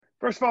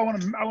First of all,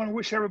 I want to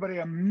wish everybody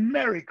a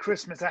Merry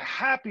Christmas, a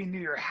Happy New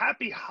Year,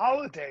 Happy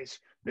Holidays.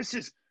 This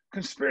is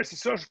Conspiracy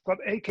Social Club,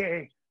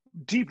 aka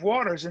Deep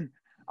Waters, and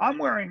I'm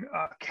wearing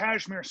a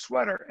cashmere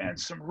sweater and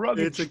some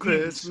rugged It's a jeans.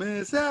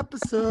 Christmas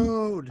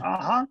episode.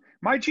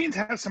 My jeans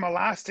have some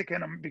elastic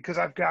in them because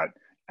I've got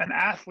an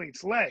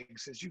athlete's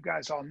legs. As you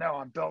guys all know,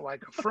 I'm built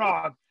like a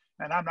frog,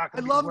 and I'm not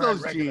going to be love wearing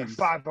those regular jeans.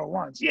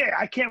 501s. Yeah,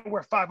 I can't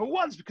wear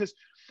 501s because,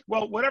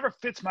 well, whatever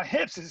fits my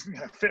hips isn't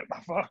going to fit my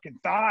fucking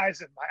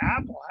thighs and my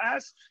apple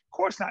has. Of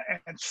course not,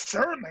 and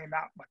certainly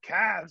not my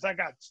calves. I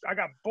got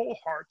bull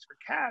hearts for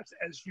calves,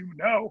 as you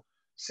know,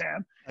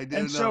 Sam. I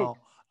do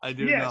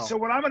know. So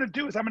what I'm going to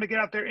do is I'm going to get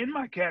out there in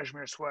my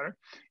cashmere sweater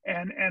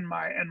and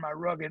my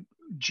rugged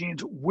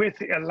jeans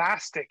with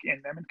elastic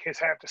in them in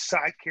case I have to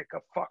sidekick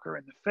a fucker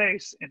in the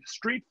face in a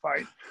street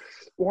fight,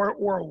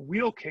 or a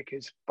wheel kick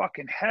his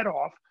fucking head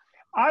off.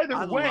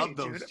 Either way, I love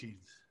those dude,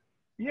 jeans.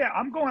 yeah,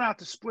 I'm going out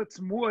to split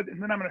some wood, and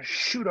then I'm going to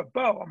shoot a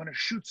bow. I'm going to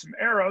shoot some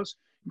arrows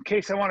in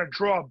case I want to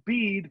draw a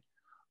bead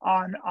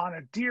on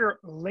a deer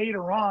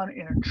later on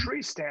in a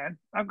tree stand.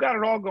 I've got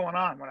it all going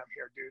on when I'm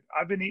here, dude.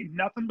 I've been eating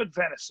nothing but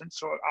venison,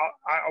 so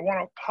I want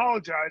to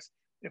apologize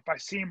if I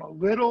seem a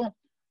little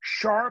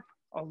sharp,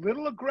 a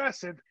little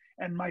aggressive,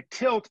 and my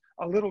tilt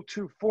a little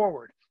too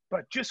forward.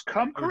 But just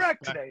come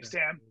correct today,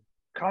 Sam.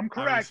 Come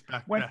correct.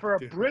 Went for a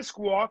brisk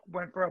walk.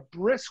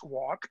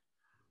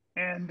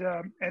 And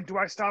do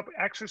I stop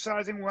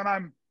exercising when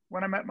I'm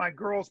at my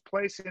girl's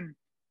place in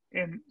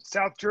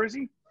South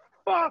Jersey?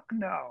 Fuck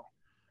no.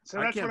 So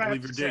I that's can't what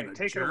believe I you're have to say. dating a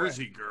Take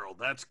Jersey girl.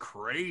 That's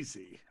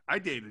crazy. I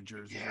dated a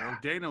Jersey girl.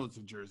 Dana was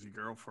a Jersey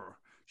girl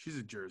she's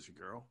a Jersey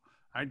girl.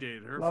 I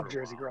dated her Love for a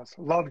Jersey while. girls.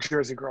 Love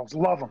Jersey girls.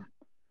 Love them.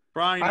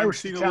 Brian, I'm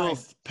seeing Italian. a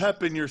little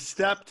pep in your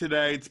step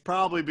today. It's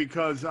probably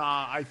because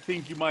I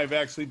think you might have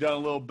actually done a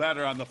little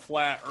better on the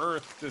flat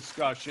earth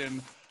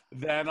discussion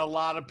than a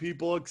lot of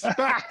people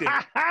expected.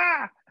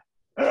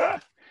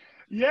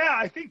 Yeah,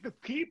 I think the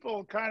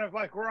people kind of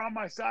like were on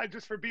my side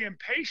just for being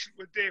patient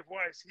with Dave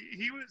Weiss.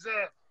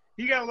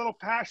 He got a little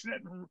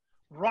passionate and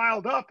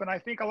riled up, and I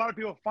think a lot of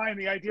people find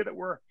the idea that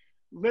we're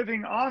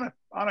living on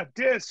a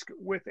disc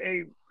with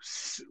an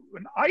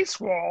ice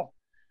wall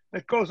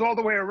that goes all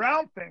the way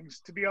around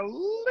things to be a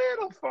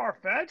little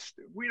far-fetched.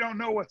 We don't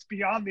know what's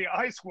beyond the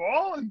ice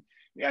wall, and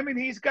I mean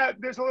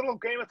there's a little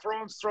Game of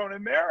Thrones thrown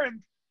in there,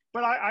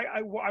 but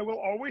I will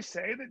always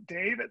say that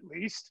Dave, at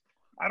least,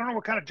 I don't know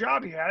what kind of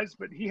job he has,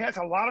 but he has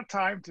a lot of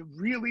time to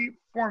really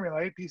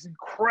formulate these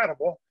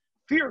incredible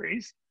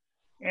theories,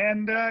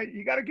 and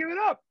you got to give it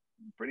up.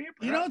 Pretty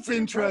impressive. You know what's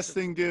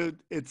interesting, dude?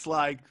 It's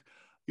like,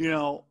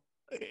 what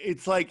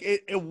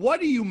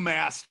do you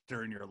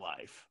master in your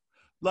life?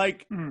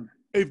 Like,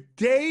 if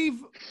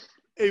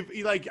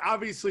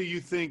obviously you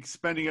think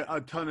spending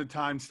a ton of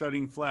time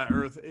studying flat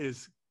earth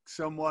is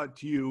somewhat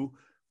to you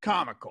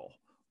comical.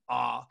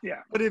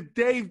 Yeah. But if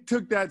Dave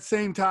took that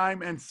same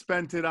time and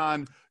spent it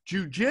on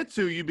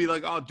jujitsu, you'd be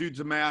like, oh, dude's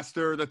a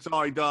master. That's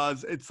all he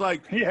does. It's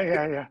like,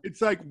 yeah.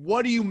 It's like,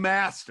 what do you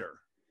master?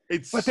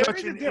 It's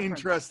such an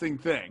interesting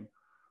thing.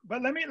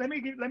 But let me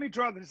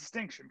draw the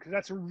distinction, because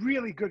that's a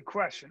really good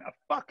question, a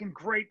fucking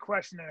great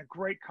question, and a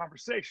great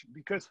conversation.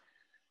 Because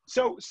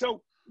so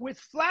with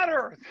flat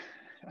Earth,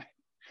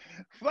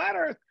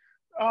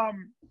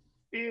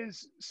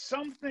 is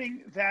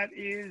something that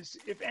is,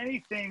 if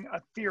anything, a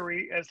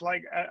theory, as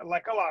like a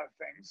lot of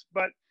things.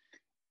 But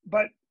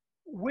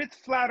with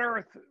flat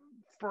Earth,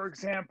 for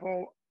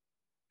example,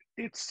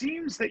 it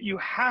seems that you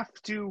have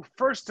to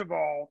first of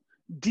all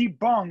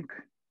debunk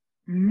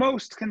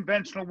most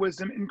conventional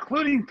wisdom,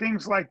 including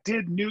things like,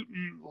 did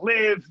Newton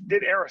live?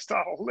 Did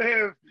Aristotle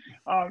live?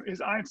 Is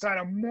Einstein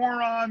a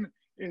moron?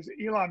 Is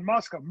Elon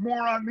Musk a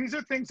moron? These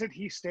are things that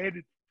he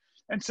stated.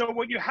 And so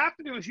what you have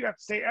to do is you have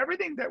to say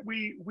everything that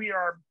we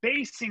are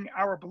basing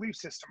our belief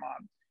system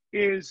on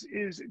is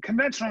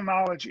conventional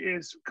knowledge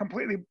is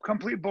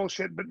complete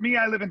bullshit. But me,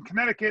 I live in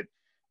Connecticut.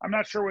 I'm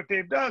not sure what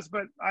Dave does,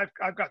 but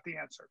I've got the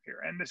answer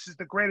here. And this is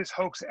the greatest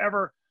hoax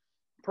ever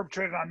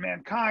perpetrated on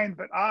mankind.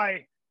 But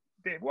I,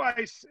 Dave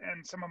Weiss,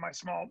 and some of my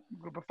small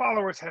group of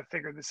followers have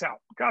figured this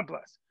out. God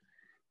bless.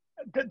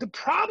 The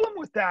problem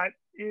with that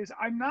is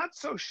I'm not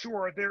so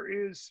sure there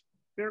is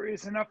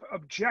enough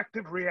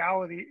objective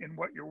reality in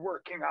what you're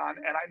working on,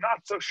 and I'm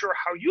not so sure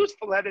how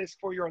useful that is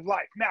for your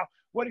life. Now,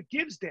 what it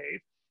gives, Dave,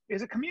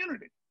 is a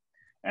community,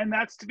 and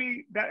that's to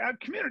be that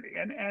community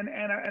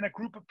and a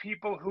group of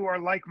people who are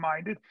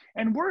like-minded.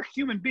 And we're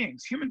human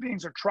beings. Human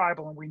beings are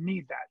tribal, and we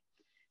need that.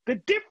 The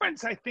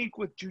difference, I think,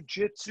 with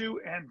jujitsu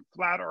and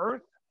flat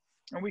Earth,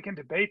 and we can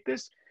debate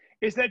this,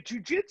 is that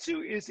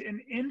jujitsu is an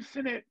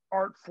infinite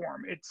art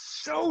form.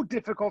 It's so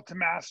difficult to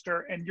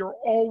master, and you're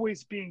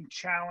always being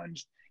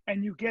challenged,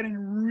 and you get in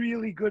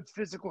really good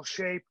physical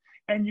shape,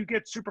 and you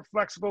get super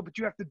flexible, but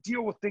you have to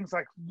deal with things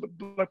like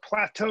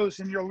plateaus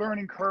in your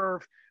learning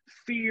curve,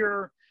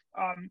 fear,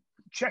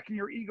 checking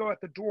your ego at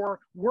the door,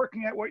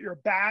 working at what you're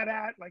bad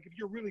at. Like if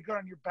you're really good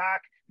on your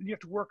back, then you have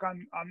to work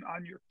on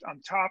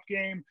top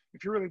game.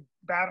 If you're really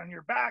bad on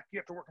your back, you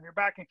have to work on your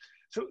back game.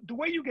 So the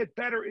way you get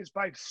better is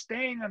by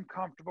staying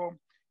uncomfortable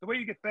The way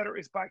you get better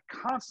is by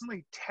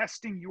constantly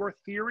testing your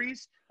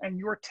theories and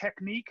your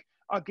technique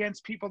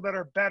against people that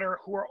are better,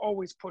 who are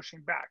always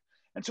pushing back.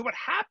 And so what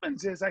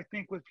happens is, I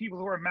think, with people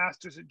who are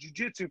masters at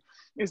jiu-jitsu,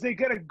 is they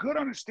get a good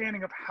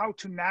understanding of how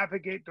to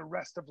navigate the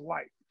rest of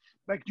life.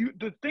 Like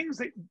the things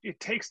that it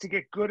takes to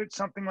get good at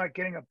something like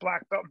getting a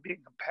black belt and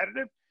being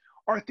competitive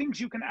are things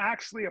you can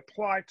actually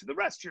apply to the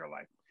rest of your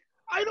life.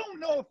 I don't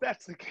know if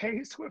that's the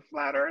case with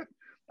flat earth.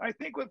 I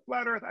think with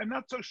flat earth, I'm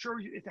not so sure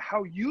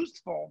how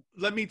useful.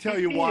 Let me tell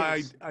you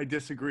why I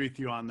disagree with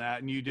you on that.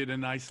 And you did a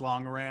nice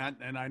long rant,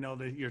 and I know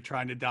that you're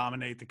trying to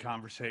dominate the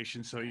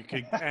conversation so you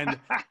could end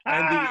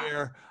the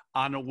year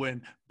on a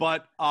win.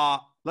 But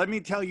let me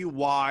tell you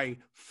why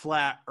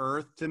flat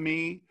earth to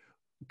me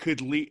could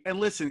lead. And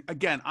listen,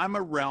 again, I'm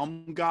a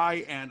realm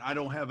guy, and I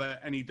don't have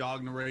any dog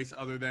in the race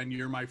other than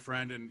you're my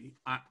friend, and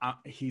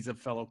he's a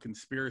fellow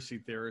conspiracy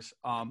theorist.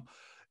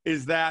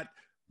 Is that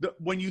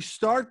when you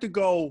start to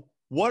go,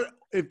 what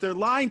if they're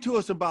lying to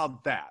us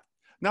about that?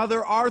 Now,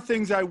 there are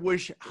things I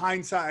wish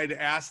hindsight had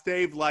asked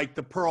Dave, like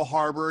the Pearl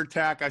Harbor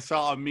attack. I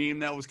saw a meme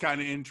that was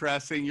kind of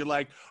interesting. You're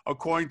like,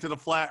 according to the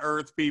flat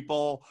earth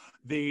people,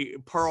 the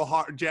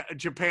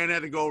Japan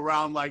had to go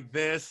around like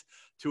this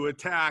to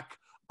attack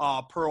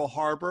Pearl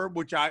Harbor,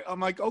 which I'm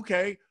like,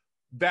 okay,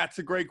 that's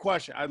a great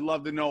question. I'd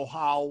love to know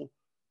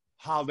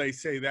how they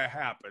say that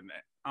happened.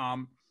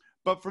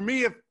 But for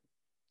me,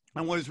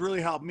 and what has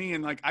really helped me,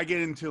 and like I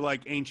get into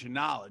like ancient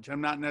knowledge.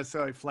 I'm not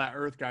necessarily a flat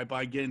earth guy, but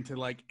I get into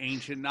like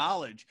ancient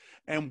knowledge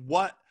and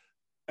what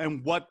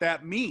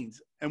that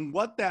means. And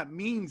what that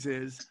means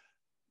is,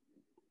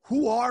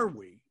 who are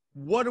we?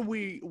 What do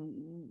we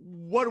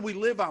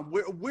live on?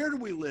 Where do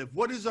we live?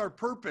 What is our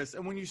purpose?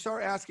 And when you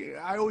start asking,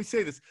 I always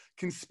say this,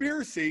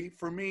 conspiracy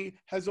for me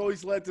has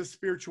always led to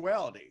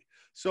spirituality.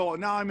 So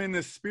now I'm in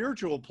this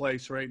spiritual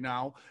place right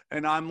now,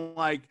 and I'm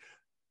like,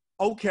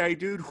 okay,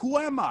 dude, who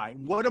am I?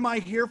 What am I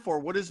here for?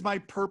 What is my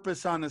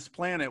purpose on this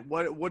planet?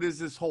 What is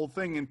this whole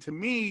thing? And to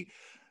me,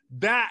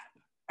 that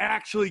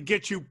actually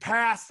gets you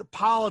past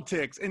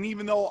politics. And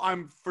even though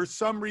for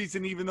some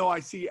reason, even though I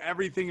see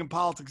everything in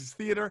politics as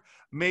theater,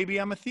 maybe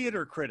I'm a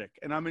theater critic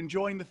and I'm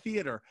enjoying the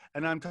theater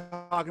and I'm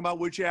talking about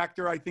which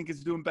actor I think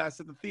is doing best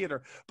at the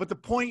theater. But the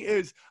point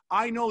is,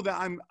 I know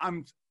that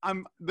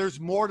there's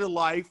more to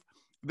life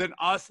than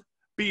us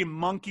being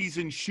monkeys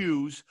in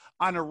shoes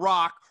on a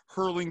rock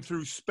hurling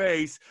through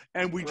space,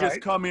 and we just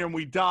come here and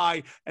we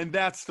die, and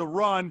that's the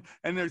run,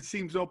 and there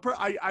seems no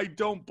I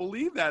don't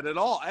believe that at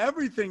all.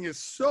 Everything is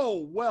so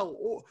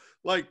well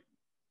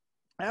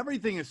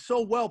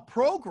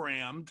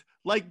programmed,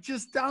 like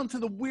just down to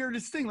the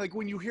weirdest thing. Like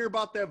when you hear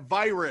about that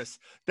virus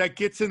that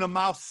gets in a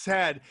mouse's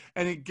head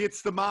and it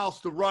gets the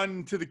mouse to run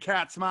into the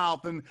cat's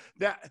mouth, and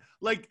that,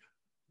 like,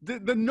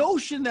 the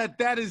notion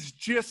that is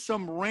just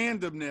some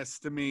randomness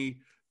to me,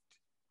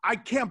 I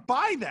can't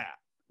buy that.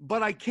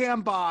 But I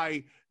can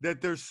buy that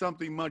there's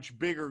something much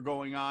bigger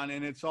going on,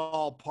 and it's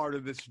all part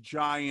of this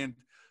giant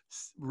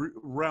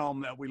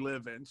realm that we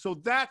live in. So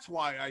that's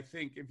why I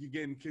think if you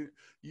get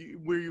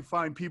where you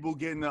find people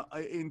getting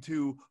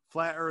into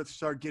flat earth,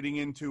 start getting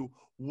into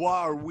what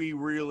are we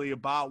really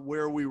about,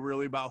 where are we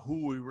really about,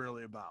 who are we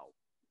really about.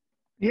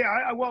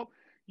 Yeah, well,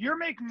 you're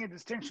making a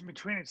distinction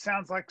between, it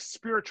sounds like,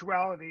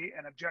 spirituality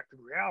and objective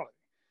reality.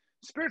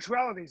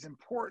 Spirituality is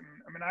important.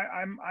 I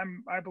mean,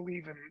 I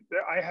believe in,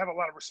 I have a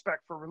lot of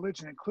respect for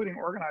religion, including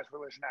organized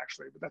religion,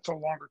 actually, but that's a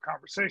longer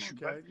conversation.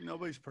 Okay,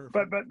 nobody's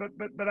perfect.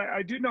 But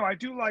I do know, I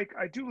do like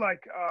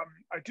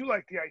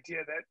the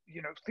idea that,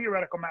 you know,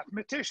 theoretical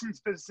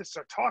mathematicians, physicists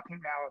are talking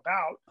now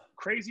about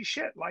crazy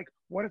shit. Like,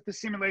 what if the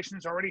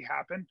simulations already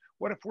happened?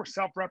 What if we're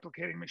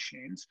self-replicating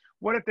machines?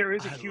 What if there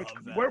is a huge,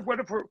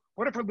 what if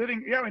we're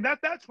living? Yeah, I mean,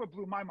 that's what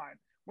blew my mind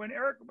when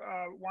Eric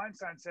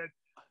Weinstein said,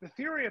 the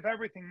theory of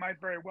everything might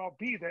very well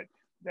be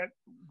that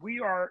we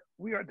are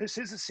this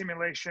is a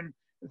simulation,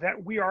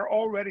 that we are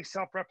already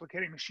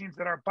self-replicating machines,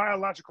 that our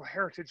biological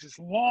heritage is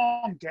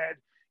long dead,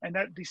 and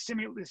that the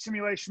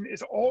simulation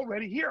is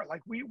already here.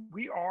 Like we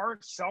are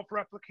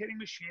self-replicating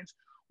machines.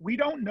 We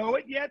don't know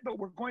it yet, but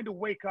we're going to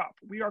wake up.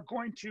 We are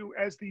going to,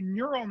 as the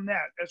neural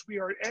net, as we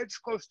are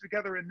edged close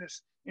together in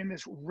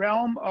this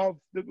realm of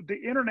the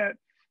internet,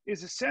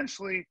 is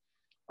essentially,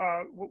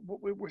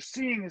 what we're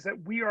seeing is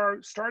that we are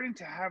starting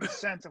to have a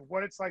sense of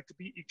what it's like to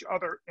be each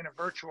other in a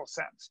virtual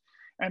sense.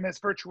 And this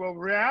virtual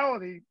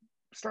reality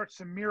starts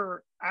to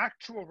mirror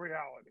actual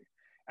reality.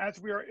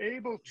 As we are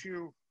able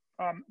to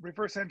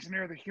reverse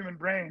engineer the human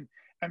brain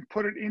and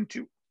put it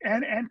into,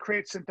 and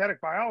create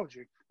synthetic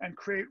biology and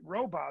create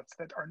robots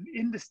that are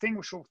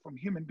indistinguishable from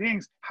human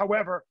beings,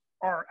 however,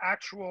 are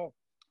actual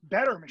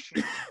better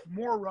machines,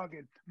 more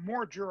rugged,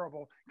 more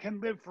durable,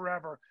 can live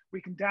forever. We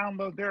can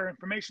download their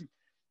information.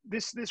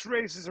 This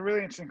raises a really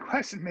interesting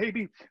question.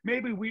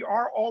 Maybe we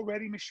are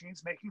already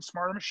machines making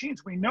smarter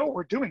machines. We know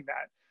we're doing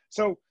that.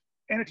 So,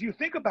 and if you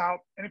think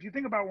about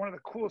one of the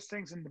coolest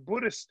things in the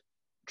Buddhist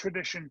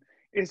tradition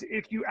is,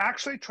 if you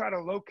actually try to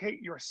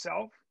locate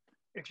yourself,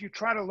 if you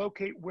try to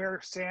locate where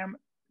Sam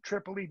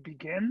Tripoli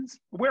begins,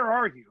 where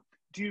are you?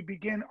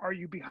 Are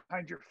you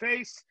behind your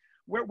face?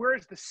 where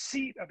is the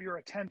seat of your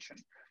attention?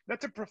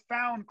 That's a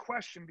profound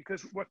question,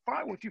 because what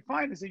you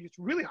find is that it's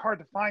really hard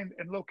to find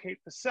and locate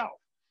the self,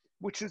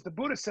 which is, the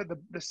Buddha said,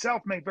 the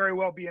self may very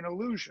well be an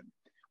illusion.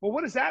 Well,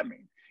 what does that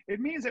mean? It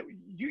means that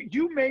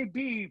you may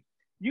be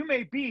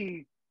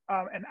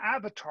an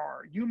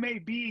avatar. You may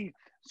be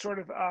sort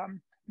of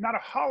not a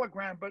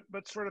hologram,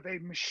 but sort of a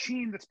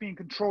machine that's being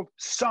controlled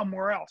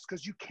somewhere else,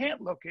 because you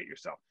can't locate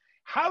yourself.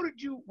 How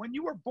did you, when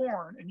you were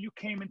born and you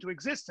came into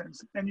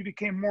existence and you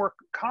became more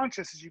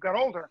conscious as you got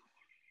older,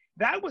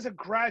 that was a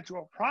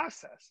gradual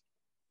process.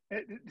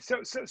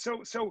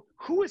 So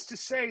who is to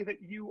say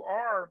that you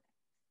are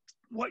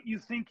what you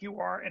think you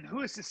are, and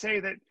who is to say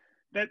that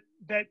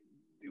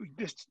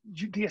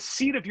the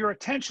seat of your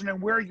attention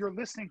and where you're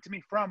listening to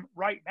me from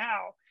right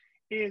now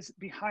is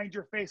behind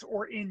your face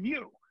or in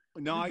you?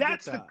 No, I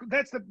get that.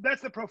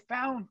 That's the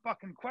profound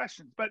fucking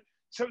question. But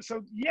so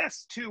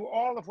yes to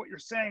all of what you're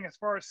saying as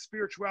far as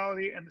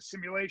spirituality and the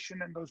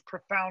simulation and those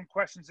profound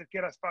questions that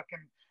get us fucking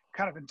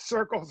kind of in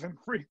circles and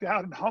freaked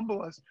out and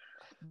humble us.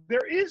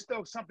 There is,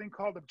 though, something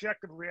called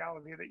objective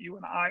reality that you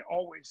and I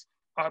always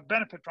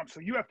benefit from. So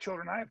you have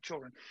children, I have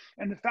children.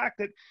 And the fact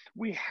that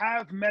we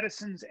have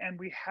medicines and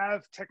we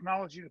have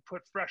technology to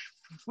put fresh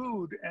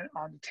food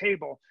on the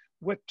table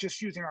with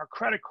just using our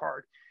credit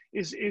card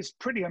is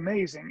pretty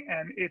amazing.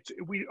 And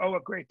we owe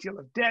a great deal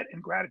of debt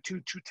and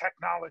gratitude to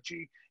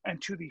technology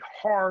and to the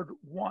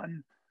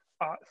hard-won,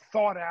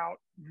 thought-out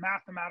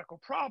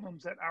mathematical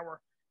problems that our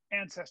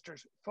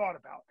ancestors thought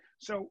about.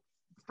 So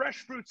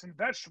fresh fruits and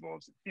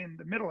vegetables in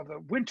the middle of the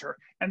winter,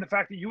 and the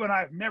fact that you and I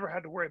have never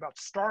had to worry about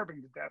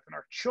starving to death, and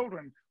our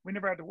children, we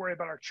never had to worry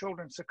about our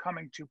children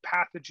succumbing to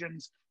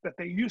pathogens that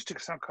they used to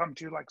succumb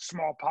to, like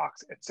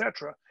smallpox,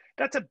 etc.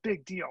 That's a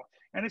big deal,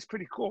 and it's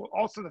pretty cool.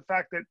 Also, the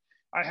fact that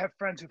I have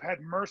friends who've had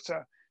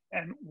MRSA,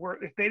 and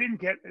if they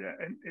didn't get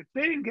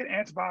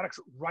antibiotics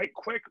right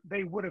quick,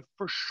 they would have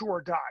for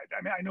sure died.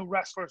 I mean, I know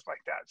wrestlers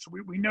like that. So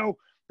we know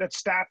that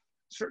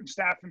certain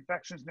staph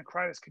infections,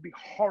 nephritis, can be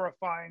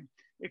horrifying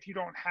if you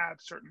don't have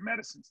certain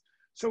medicines.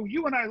 So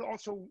you and I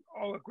also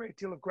owe a great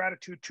deal of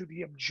gratitude to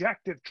the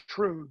objective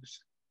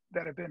truths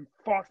that have been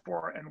fought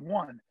for and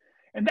won.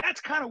 And that's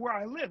kind of where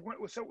I live.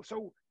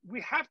 So we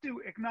have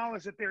to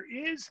acknowledge that there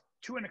is,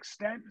 to an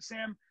extent,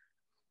 Sam,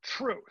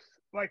 truth,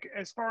 like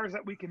as far as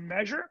that we can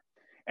measure.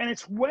 And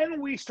it's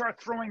when we start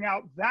throwing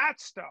out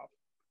that stuff,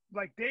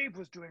 like Dave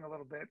was doing a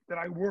little bit, that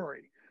I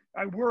worry.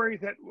 I worry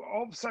that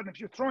all of a sudden, if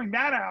you're throwing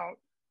that out,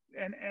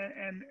 and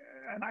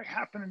I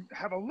happen to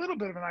have a little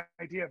bit of an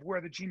idea of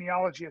where the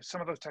genealogy of some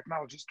of those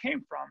technologies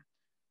came from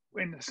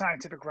in the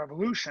scientific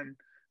revolution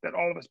that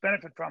all of us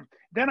benefit from,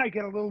 then I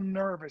get a little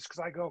nervous, because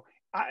I go,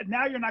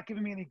 now you're not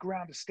giving me any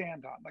ground to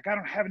stand on. Like, I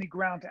don't have any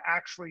ground to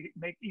actually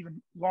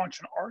even launch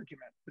an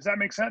argument. Does that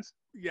make sense?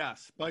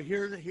 Yes, but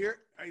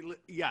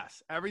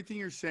yes, everything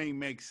you're saying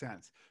makes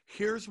sense.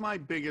 Here's my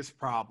biggest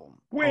problem.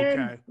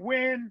 Win.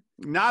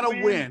 Not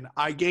a win.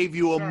 I gave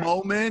you a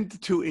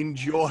moment to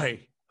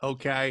enjoy.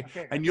 Okay.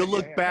 And you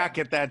look back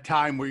at that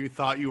time where you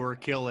thought you were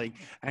killing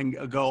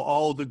and go,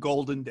 oh, the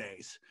golden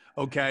days.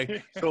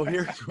 Okay. So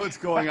here's what's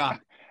going on.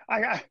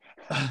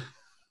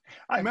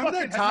 Remember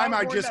that time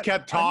I just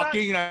kept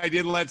talking and I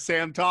didn't let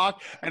Sam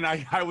talk, and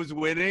I was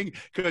winning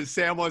because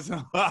Sam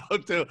wasn't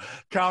allowed to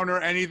counter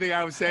anything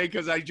I was saying,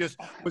 because I just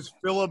was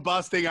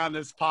filibustering on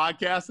this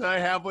podcast that I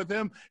have with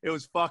him. It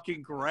was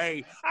fucking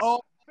great.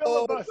 Oh,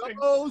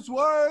 those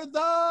were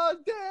the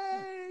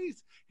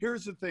days.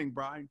 Here's the thing,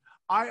 Brian.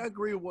 I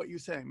agree with what you're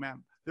saying,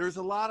 man. There's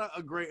a lot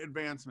of great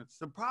advancements.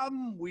 The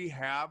problem we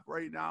have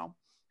right now,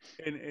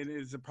 and it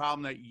is a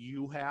problem that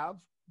you have,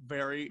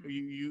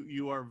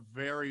 you are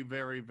very,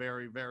 very,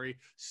 very, very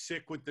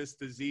sick with this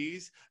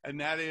disease, and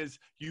that is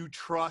you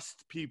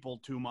trust people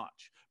too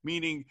much,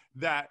 meaning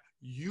that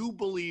you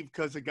believe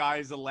because a guy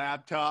is a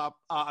lab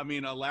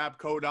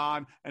coat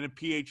on and a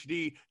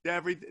PhD,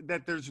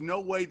 that there's no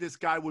way this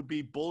guy would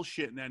be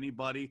bullshitting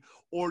anybody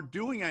or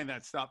doing any of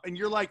that stuff. And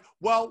you're like,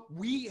 well,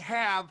 we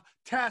have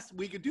tests,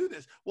 we could do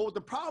this. Well,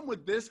 the problem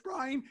with this,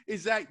 Brian,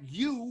 is that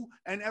you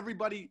and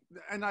everybody,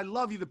 and I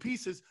love you to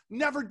pieces,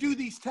 never do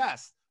these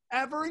tests.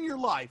 Ever in your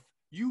life,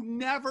 you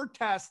never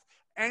test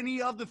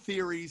any of the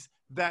theories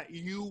that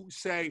you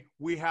say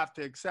we have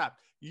to accept.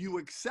 You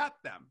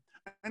accept them.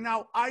 And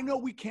now I know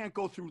we can't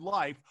go through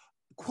life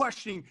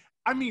questioning.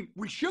 I mean,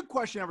 we should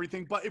question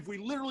everything, but if we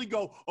literally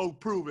go, oh,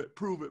 prove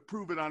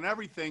it on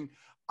everything,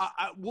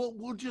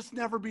 we'll just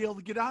never be able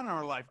to get on in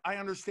our life. I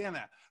understand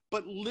that.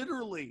 But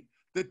literally,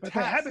 they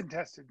have been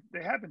tested.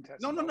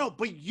 No.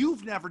 But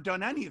you've never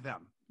done any of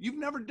them. You've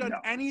never done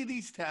any of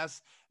these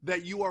tests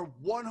that you are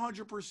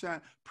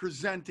 100%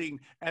 presenting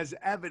as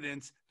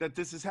evidence that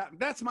this has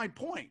happened. That's my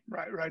point.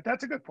 Right.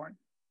 That's a good point.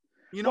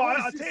 You know,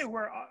 I'll tell you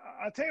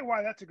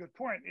why that's a good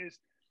point is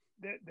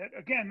that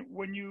again,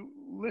 when you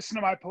listen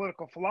to my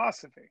political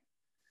philosophy,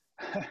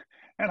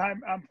 and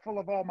I'm full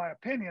of all my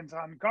opinions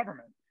on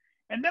government,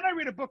 and then I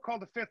read a book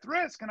called The Fifth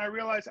Risk, and I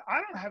realize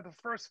I don't have the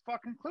first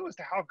fucking clue as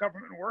to how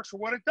government works or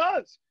what it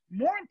does.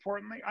 More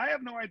importantly, I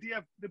have no idea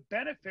of the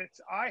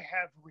benefits I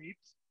have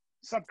reaped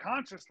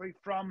subconsciously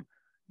from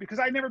because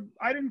I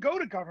didn't go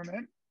to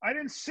government. I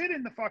didn't sit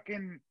in the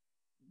fucking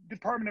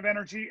Department of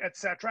Energy,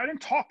 etc. I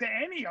didn't talk to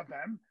any of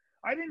them.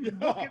 I didn't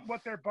look at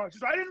what their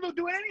budgets. I didn't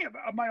do any of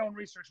my own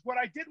research. What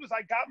I did was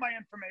I got my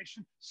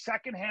information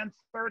secondhand,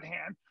 third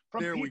hand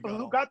from people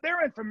who got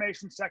their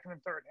information second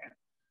and third hand.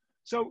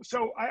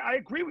 So I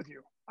agree with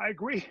you. I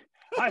agree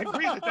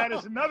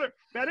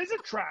that is a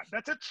trap.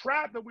 That's a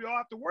trap that we all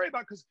have to worry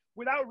about, because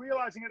without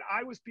realizing it,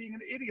 I was being an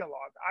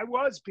ideologue. I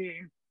was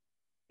being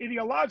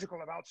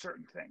ideological about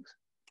certain things.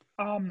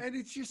 And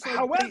it's just like,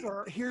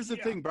 however, here's the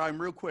thing, Brian,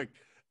 real quick.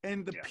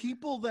 And the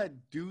people that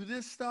do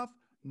this stuff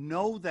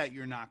know that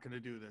you're not going to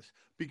do this,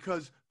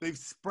 because they've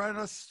spread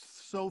us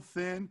so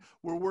thin.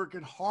 We're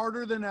working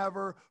harder than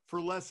ever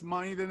for less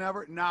money than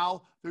ever.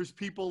 Now there's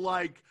people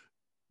like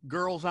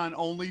girls on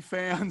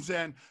OnlyFans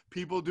and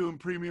people doing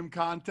premium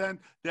content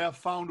that have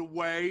found a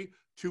way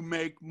to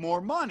make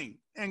more money.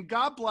 And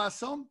God bless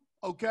them.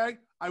 Okay.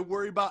 I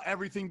worry about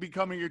everything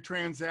becoming a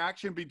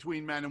transaction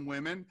between men and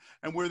women,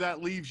 and where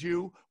that leaves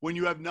you when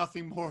you have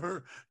nothing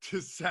more to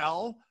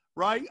sell.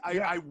 Right.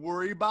 I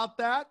worry about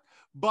that.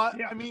 But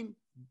I mean,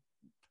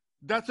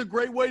 that's a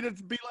great way to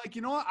be like,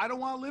 you know what? I don't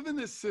want to live in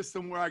this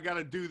system where I got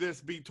to do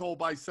this, be told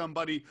by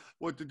somebody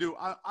what to do.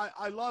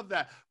 I love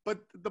that. But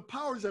the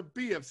powers that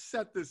be have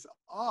set this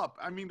up.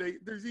 I mean,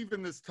 there's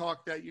even this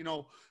talk that, you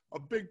know, a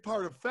big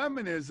part of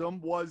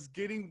feminism was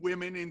getting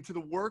women into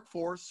the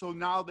workforce so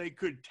now they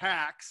could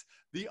tax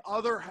the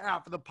other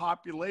half of the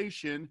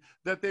population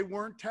that they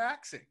weren't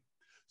taxing.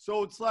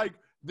 So it's like,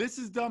 this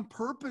is done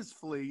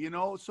purposefully, you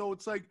know? So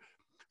it's like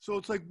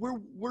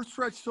we're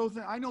stretched so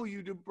thin. I know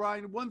you do,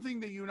 Brian. One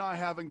thing that you and I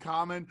have in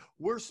common,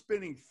 we're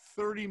spinning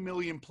 30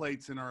 million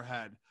plates in our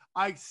head.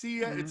 I see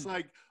it.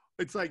 Mm-hmm.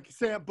 It's like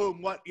Sam,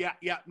 boom, what?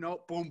 Yeah,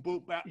 no, boom,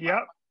 boom.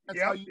 That's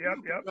how you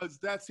do, because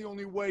that's the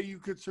only way you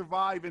could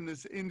survive in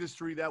this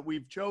industry that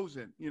we've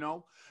chosen, you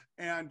know?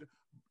 And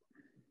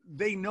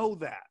they know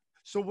that.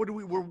 So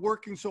we're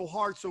working so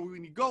hard. So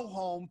when you go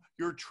home,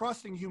 you're a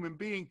trusting human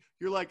being.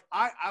 You're like,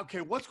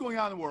 okay, what's going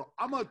on in the world?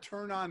 I'm going to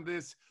turn on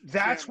this.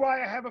 That's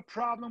why I have a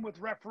problem with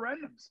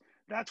referendums.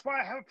 That's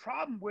why I have a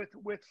problem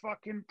with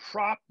fucking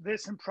prop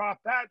this and prop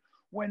that.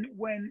 When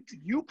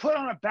you put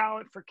on a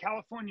ballot for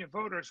California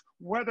voters,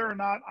 whether or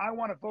not I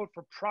want to vote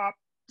for prop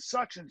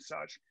such and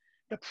such,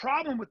 the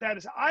problem with that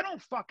is I don't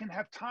fucking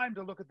have time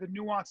to look at the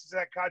nuances of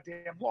that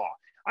goddamn law.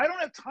 I don't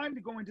have time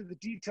to go into the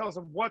details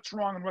of what's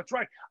wrong and what's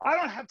right. I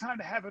don't have time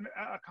to have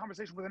a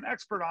conversation with an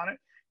expert on it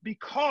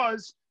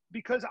because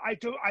I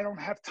don't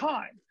have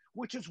time,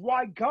 which is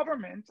why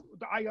government,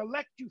 I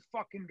elect you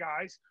fucking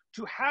guys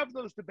to have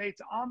those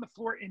debates on the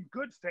floor in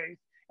good faith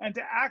and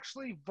to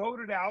actually vote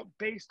it out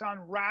based on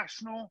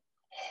rational,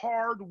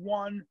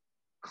 hard-won,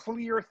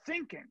 clear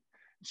thinking.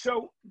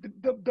 So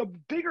the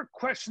bigger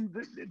question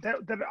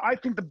that I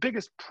think the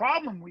biggest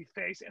problem we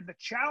face and the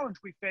challenge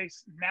we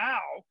face now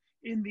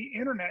in the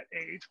internet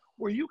age,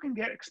 where you can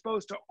get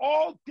exposed to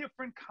all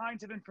different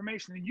kinds of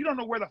information and you don't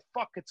know where the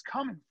fuck it's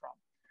coming from.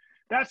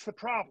 That's the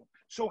problem.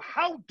 So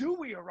how do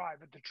we arrive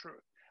at the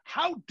truth?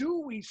 How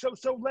do we? So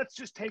let's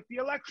just take the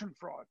election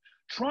fraud.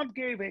 Trump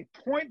gave a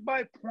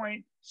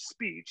point-by-point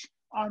speech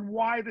on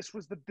why this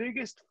was the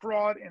biggest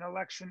fraud in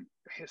election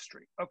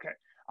history. Okay.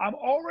 I'm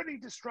already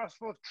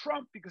distrustful of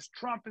Trump because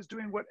Trump is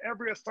doing what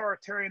every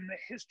authoritarian in the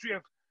history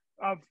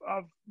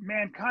of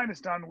mankind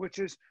has done, which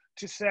is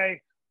to say,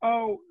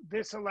 oh,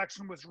 this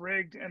election was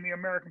rigged and the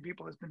American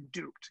people has been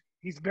duped.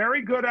 He's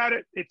very good at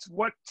it. It's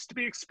what's to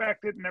be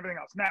expected and everything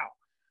else.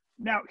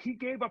 Now he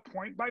gave a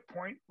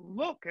point-by-point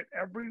look at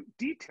every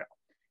detail.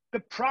 The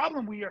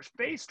problem we are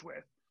faced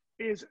with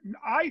is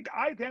I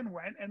then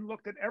went and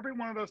looked at every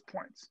one of those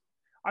points.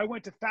 I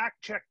went to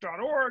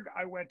factcheck.org.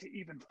 I went to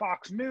even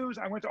Fox News.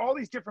 I went to all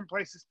these different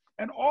places,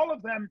 and all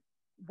of them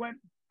went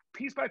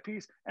piece by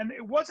piece. And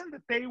it wasn't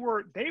that they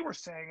were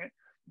saying it.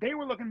 They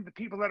were looking at the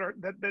people that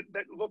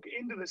look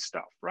into this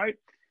stuff, right?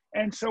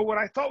 And so what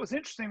I thought was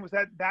interesting was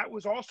that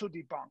was also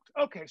debunked.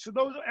 Okay, so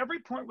every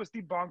point was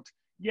debunked.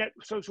 Yet,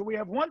 so we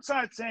have one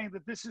side saying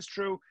that this is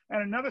true,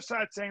 and another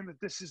side saying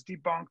that this is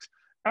debunked.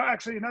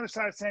 Actually, another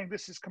side saying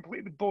this is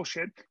completely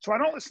bullshit. So I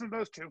don't listen to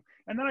those two.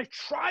 And then I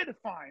try to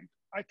find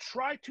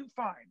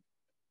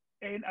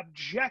an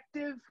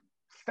objective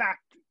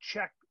fact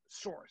check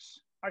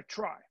source. I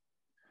try.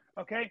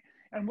 Okay.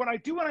 And what I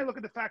do when I look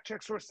at the fact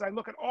check sources, I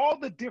look at all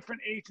the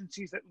different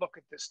agencies that look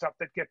at this stuff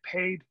that get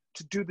paid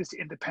to do this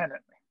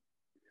independently.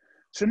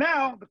 So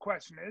now the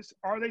question is,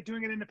 are they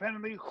doing it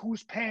independently?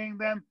 Who's paying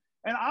them?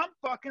 And I'm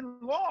fucking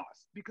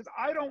lost because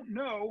I don't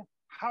know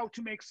how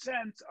to make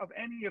sense of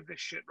any of this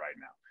shit right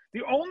now.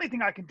 The only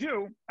thing I can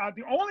do,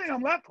 the only thing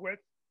I'm left with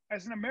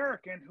as an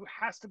American who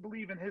has to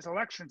believe in his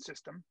election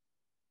system,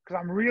 because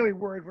I'm really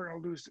worried we're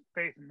going to lose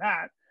faith in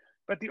that.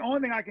 But the only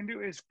thing I can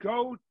do is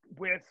go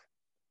with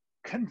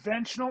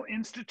conventional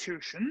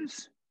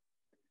institutions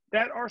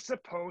that are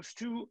supposed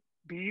to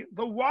be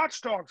the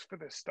watchdogs for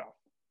this stuff,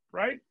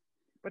 right?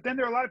 But then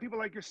there are a lot of people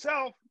like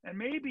yourself, and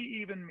maybe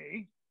even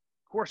me,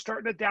 who are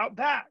starting to doubt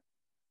that.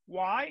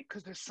 Why?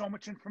 Because there's so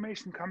much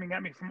information coming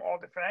at me from all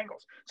different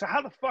angles. So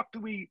how the fuck do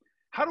we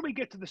how do we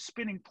get to the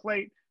spinning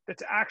plate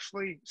that's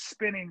actually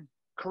spinning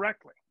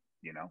correctly?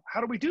 You know,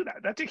 how do we do that?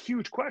 That's a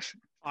huge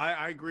question.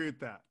 I agree with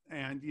that.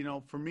 And,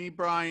 for me,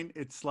 Brian,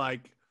 it's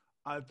like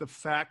the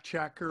fact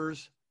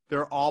checkers,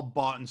 they're all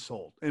bought and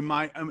sold in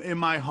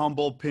my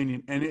humble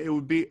opinion. And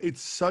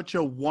it's such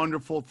a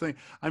wonderful thing.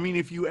 I mean,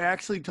 if you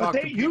actually talk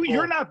to people,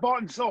 you're not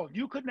bought and sold.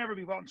 You could never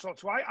be bought and sold.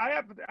 So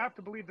I have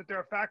to believe that there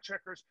are fact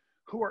checkers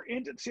who are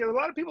into, see, a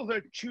lot of people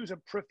that choose a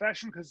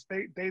profession because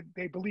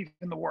they believe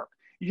in the work.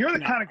 You're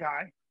the kind of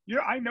guy,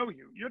 I know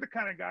you. You're the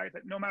kind of guy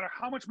that no matter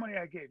how much money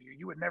I gave you,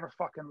 you would never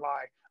fucking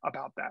lie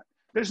about that.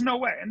 There's no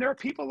way. And there are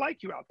people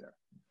like you out there.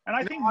 And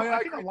I think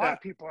a lot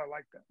of people are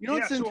like that. You know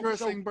what's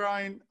interesting,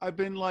 Brian? I've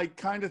been like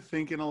kind of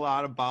thinking a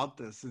lot about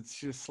this. It's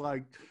just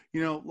like,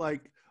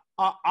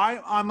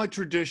 I'm a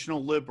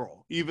traditional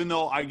liberal, even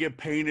though I get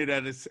painted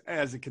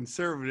as a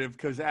conservative,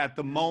 because at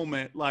the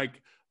moment,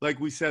 like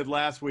we said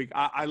last week,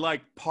 I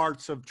like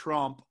parts of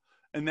Trump,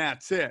 and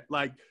that's it.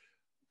 Like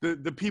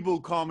the people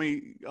who call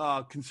me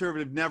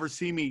conservative never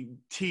see me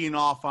teeing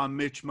off on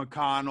Mitch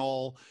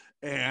McConnell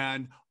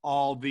and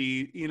all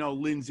the,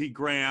 Lindsey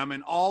Graham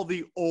and all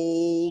the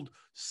old,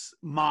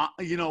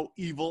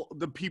 evil,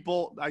 the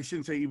people, I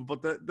shouldn't say evil,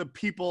 but the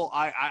people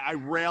I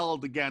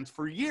railed against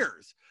for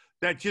years,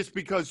 that just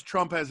because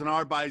Trump has an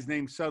R by his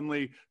name,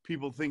 suddenly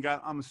people think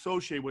I'm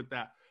associated with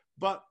that.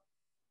 But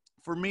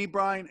for me,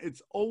 Brian,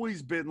 it's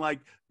always been like,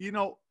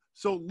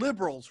 so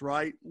liberals,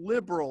 right?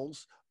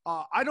 Liberals,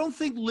 I don't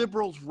think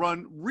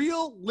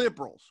real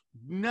liberals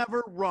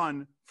never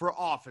run for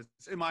office,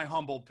 in my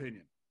humble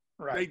opinion.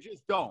 Right. They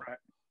just don't. Right.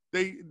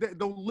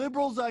 The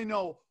liberals I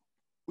know,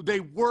 they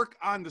work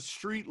on the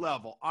street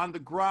level, on the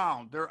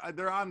ground.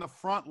 They're on the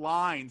front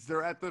lines.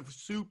 They're at the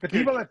soup kitchen.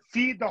 The people that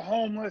feed the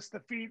homeless,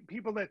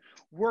 people that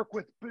work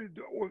with,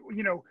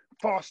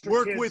 foster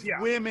work kids. with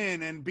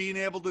women and being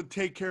able to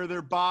take care of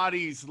their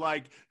bodies,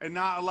 and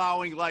not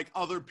allowing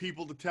other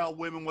people to tell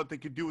women what they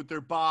could do with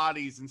their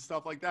bodies and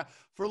stuff like that.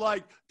 For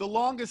the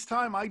longest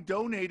time, I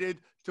donated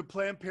to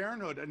Planned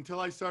Parenthood until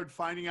I started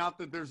finding out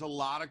that there's a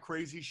lot of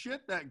crazy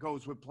shit that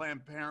goes with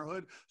Planned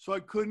Parenthood. So I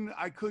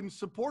couldn't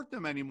support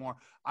them anymore.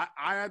 I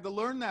had to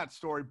learn that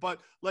story. But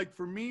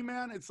for me,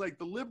 man, it's like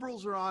the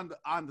liberals are on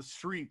the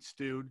streets,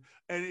 dude.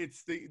 And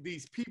it's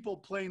these people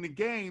playing the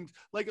games.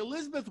 Like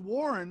Elizabeth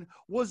Warren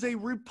was a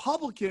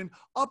Republican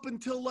up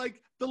until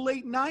the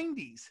late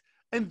 90s.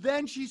 And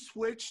then she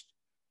switched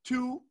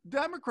to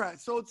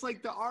Democrats. So it's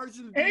like the R's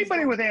and the D's.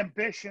 Anybody with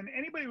ambition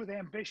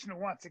who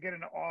wants to get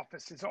into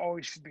office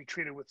always should be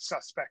treated with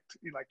suspect.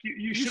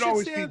 You should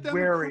always be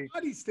wary.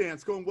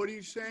 Stance going, what are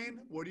you saying?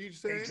 What are you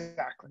saying?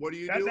 Exactly. What are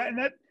you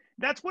doing?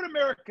 That's what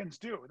Americans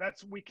do.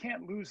 We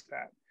can't lose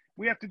that.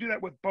 We have to do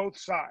that with both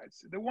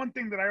sides. The one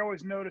thing that I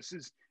always notice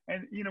is,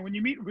 and when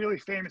you meet really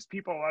famous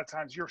people, a lot of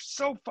times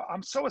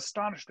I'm so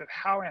astonished at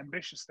how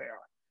ambitious they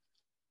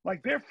are.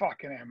 They're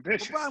fucking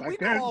ambitious. Well, Brian,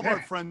 we know all of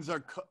our friends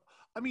are.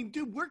 I mean,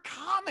 dude, we're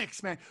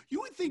comics, man.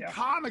 You would think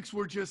comics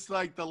were just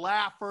the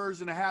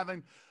laughers and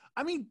having.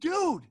 I mean,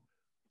 dude,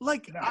 I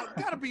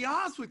gotta be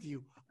honest with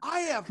you. I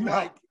have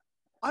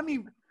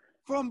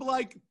from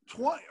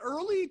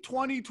early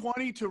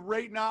 2020 to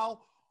right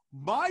now,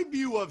 my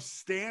view of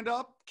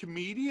stand-up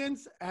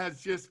comedians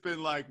has just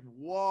been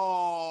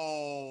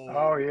whoa.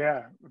 Oh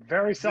yeah,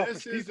 very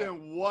selfish. This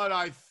isn't what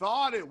I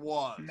thought it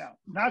was. No,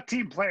 not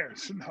team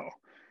players.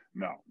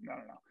 No,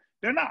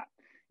 they're not.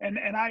 And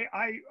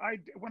I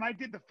when I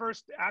did the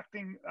first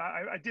acting,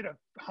 I did a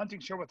hunting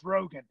show with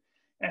Rogan,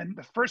 and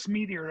the first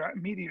meat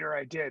eater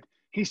I did,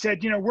 he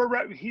said,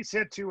 he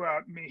said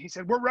to me,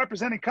 we're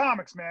representing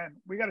comics, man.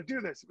 We got to do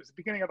this. It was the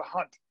beginning of the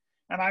hunt.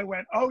 And I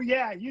went, oh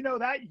yeah,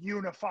 that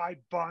unified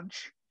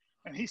bunch.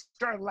 And he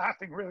started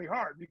laughing really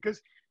hard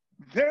because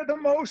they're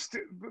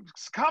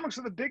comics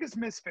are the biggest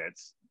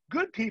misfits,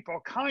 good people,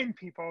 kind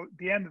people at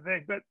the end of the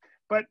day,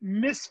 but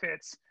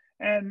misfits.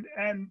 And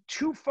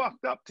too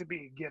fucked up to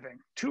be giving.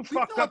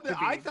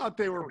 I thought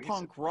they were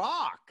punk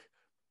rock,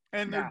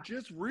 and they're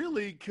just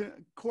really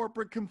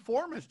corporate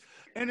conformists.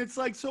 And it's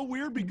so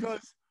weird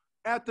because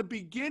at the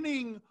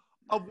beginning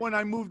of when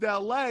I moved to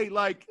LA,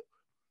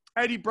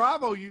 Eddie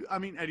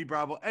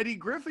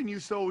Griffin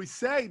used to always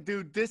say,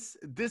 dude, this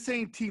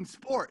ain't team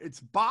sport, it's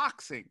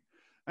boxing.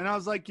 And I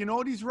was like, you know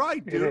what, he's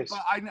right, dude.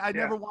 But I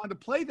never wanted to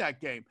play that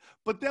game.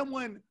 But then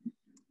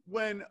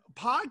when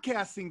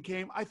podcasting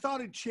came, I thought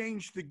it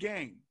changed the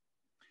game.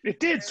 It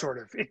did, sort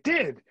of. It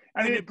did.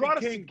 I mean, it brought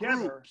us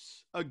together.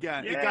 Groups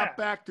again. Yeah. It got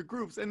back to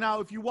groups. And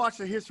now if you watch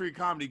the history of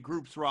comedy,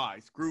 groups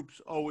rise.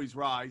 Groups always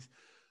rise.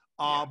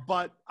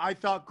 But I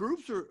thought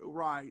groups are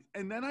rise.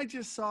 And then I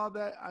just saw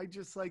that I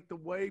just like the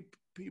way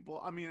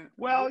people,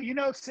 Well,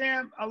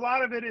 Sam, a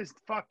lot of it is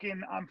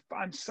fucking,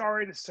 I'm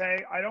sorry to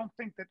say, I don't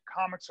think that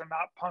comics are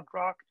not punk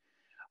rock.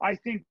 I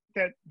think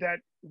that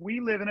we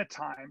live in a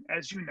time,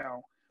 as you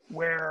know,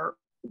 where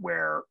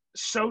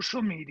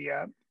social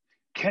media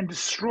can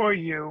destroy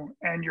you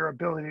and your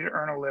ability to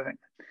earn a living.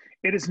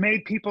 It has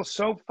made people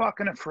so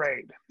fucking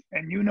afraid,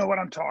 and you know what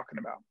I'm talking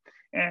about.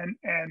 And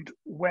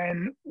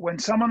when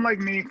someone like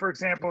me, for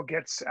example,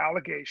 gets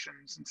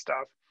allegations and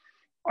stuff,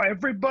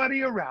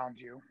 everybody around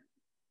you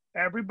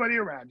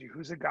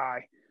who's a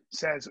guy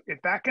says,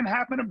 if that can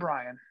happen to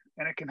Brian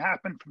and it can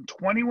happen from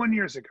 21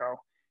 years ago,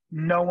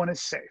 no one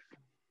is safe.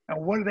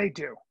 And what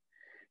do?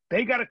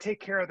 They got to take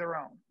care of their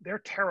own.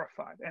 They're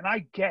terrified. And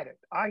I get it.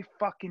 I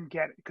fucking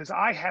get it. Because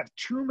I have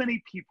too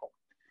many people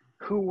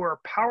who were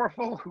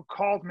powerful, who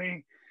called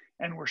me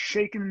and were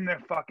shaking in their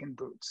fucking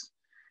boots.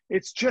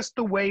 It's just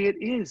the way it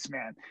is,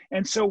 man.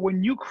 And so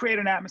when you create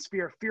an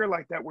atmosphere of fear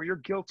like that, where you're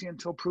guilty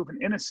until proven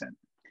innocent,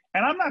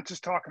 and I'm not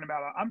just talking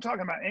about, I'm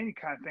talking about any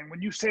kind of thing.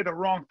 When you say the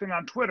wrong thing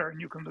on Twitter and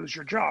you can lose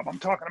your job, I'm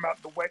talking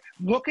about the way,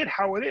 look at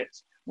how it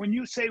is. When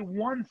you say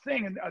one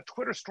thing and a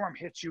Twitter storm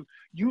hits you,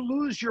 you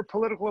lose your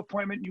political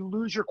appointment, you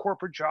lose your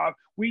corporate job.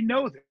 We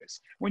know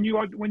this. When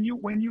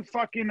you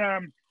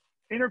fucking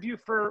interview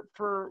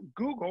for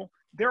Google,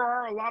 there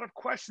are a lot of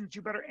questions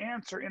you better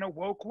answer in a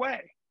woke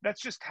way. That's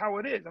just how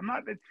it is.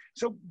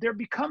 So there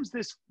becomes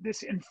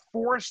this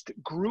enforced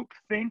group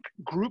think,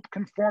 group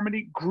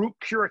conformity, group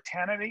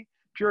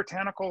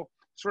puritanical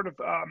sort of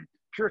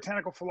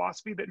puritanical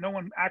philosophy that no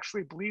one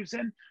actually believes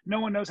in. No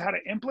one knows how to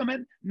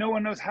implement. No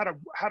one knows how to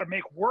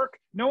make work.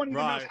 No one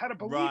even knows how to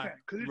believe in,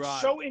 because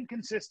it's so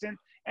inconsistent,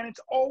 and it's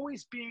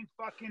always being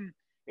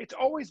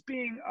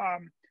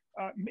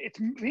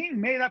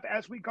made up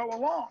as we go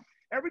along.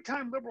 Every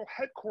time liberal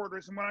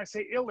headquarters, and when I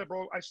say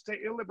illiberal, I say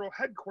illiberal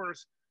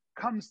headquarters,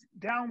 comes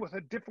down with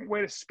a different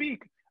way to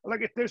speak.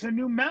 Like if there's a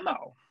new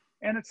memo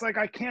and it's like,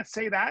 I can't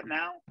say that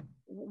now.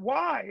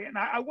 Why? And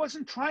I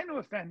wasn't trying to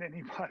offend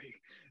anybody,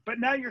 but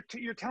now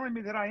you're telling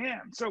me that I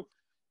am. So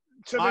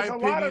my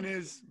opinion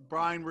is,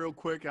 Brian, real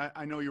quick,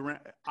 I know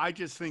I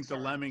just think the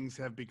lemmings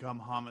have become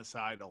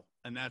homicidal,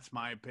 and that's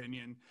my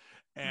opinion.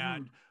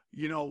 And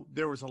you know,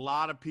 there was a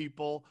lot of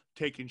people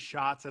taking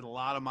shots at a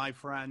lot of my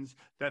friends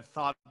that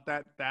thought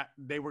that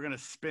they were going to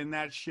spin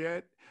that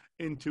shit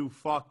into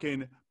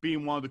fucking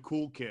being one of the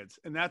cool kids.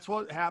 And that's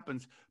what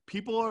happens.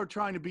 People are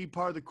trying to be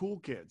part of the cool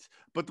kids,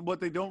 but what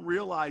they don't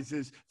realize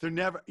is they're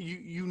never,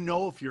 you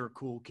know, if you're a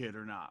cool kid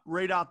or not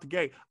right out the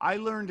gate. I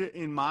learned it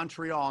in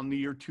Montreal in the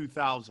year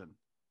 2000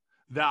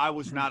 that I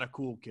was not a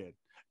cool kid.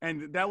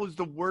 And that was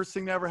the worst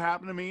thing that ever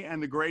happened to me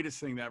and the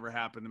greatest thing that ever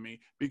happened to me,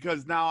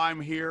 because now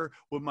I'm here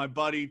with my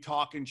buddy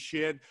talking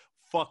shit,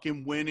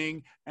 fucking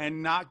winning,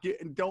 and I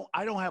don't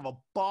have a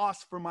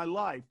boss for my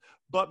life.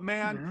 But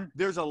man,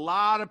 there's a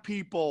lot of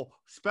people,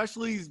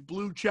 especially these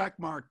blue check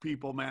mark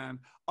people, man,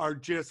 are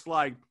just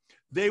like,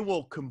 they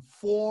will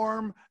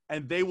conform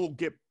and they will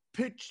get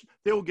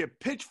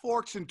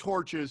pitchforks and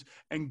torches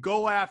and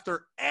go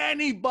after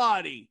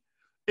anybody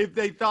if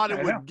they thought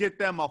it would get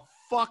them a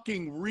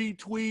fucking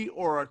retweet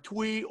or a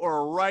tweet or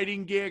a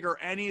writing gig or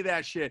any of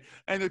that shit.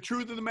 And the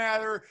truth of the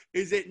matter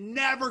is it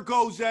never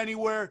goes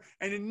anywhere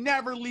and it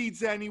never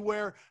leads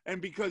anywhere.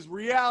 And because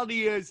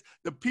reality is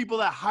the people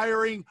that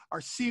hiring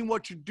are seeing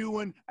what you're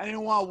doing and they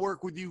don't want to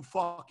work with you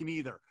fucking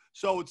either.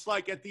 So it's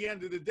like at the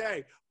end of the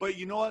day, but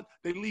you know what?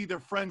 They leave their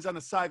friends on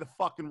the side of the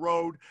fucking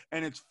road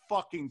and it's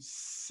fucking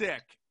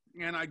sick.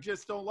 And I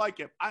just don't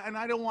like it. And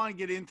I don't want to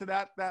get into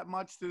that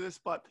much to this,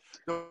 but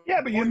but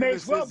you may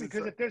as well,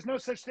 because if there's no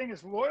such thing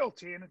as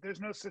loyalty and if there's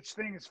no such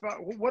thing as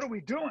what are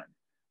we doing?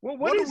 Well,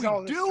 what is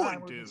all this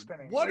time we've been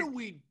spending? What are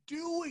we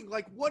doing?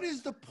 Like, what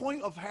is the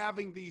point of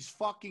having these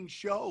fucking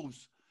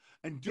shows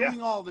and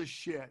doing all this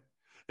shit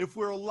if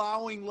we're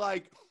allowing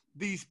like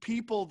these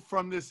people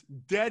from this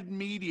dead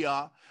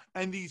media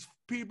and these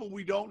people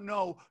we don't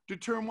know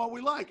determine what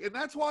we like? And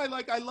that's why,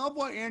 like, I love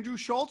what Andrew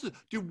Schulz is.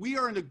 Dude, we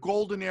are in the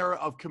golden era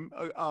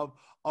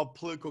of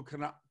political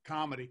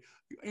comedy.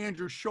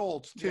 Andrew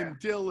Schulz, Tim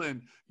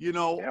Dillon, you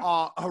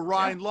know,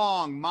 Ryan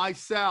Long,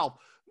 myself.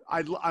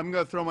 I'm going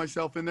to throw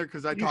myself in there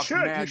because I talk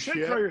mad shit.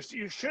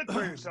 You should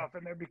throw yourself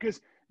in there, because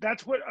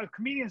that's what a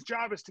comedian's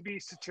job is, to be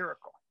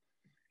satirical.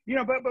 You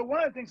know, but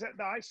one of the things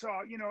that I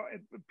saw, you know,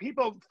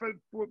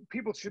 what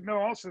people should know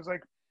also is,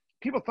 like,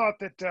 people thought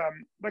that,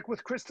 like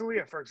with Chris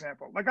D'Elia, for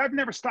example, like I've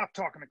never stopped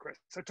talking to Chris.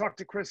 I talk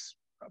to Chris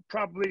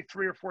probably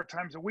 3 or 4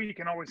 times a week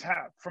and always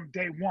have from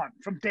day one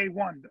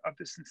of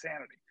this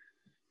insanity.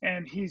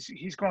 And he's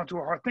going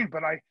through a hard thing.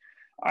 But I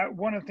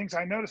one of the things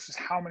I noticed is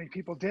how many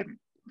people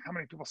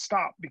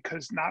stopped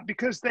not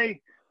because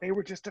they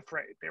were just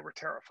afraid. They were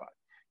terrified.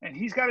 And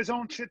he's got his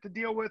own shit to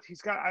deal with.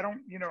 I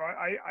don't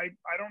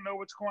know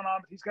what's going on,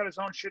 but he's got his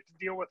own shit to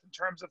deal with in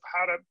terms of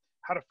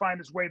how to find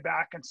his way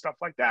back and stuff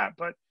like that.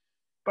 But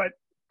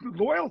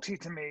loyalty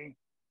to me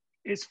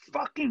is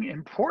fucking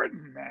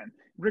important, man.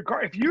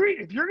 If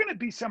you're going to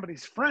be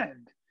somebody's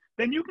friend,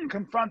 then you can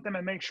confront them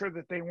and make sure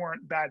that they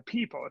weren't bad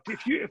people.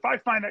 If I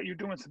find out you're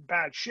doing some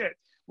bad shit,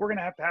 we're going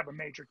to have a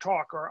major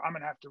talk, or I'm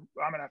going to have to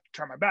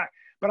turn my back.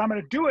 But I'm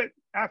going to do it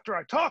after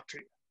I talk to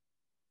you.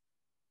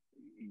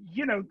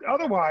 You know,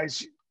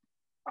 otherwise,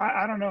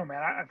 I don't know,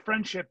 man.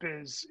 Friendship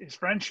is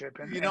friendship,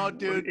 and you know,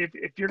 dude,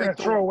 if you're going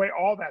to throw away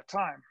all that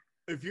time,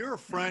 if you're a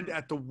friend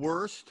at the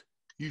worst,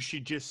 you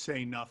should just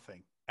say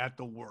nothing at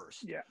the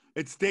worst. Yeah,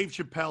 it's Dave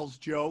Chappelle's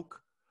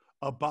joke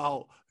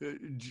about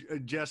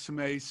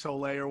Jessime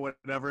Soleil or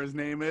whatever his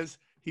name is.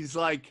 He's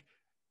like,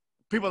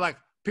 people are like,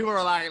 people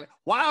are like,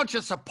 why don't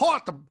you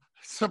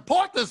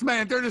support this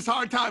man during this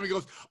hard time? He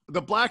goes,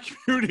 the black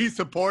community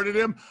supported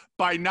him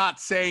by not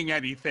saying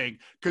anything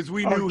because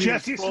we knew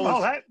Jesse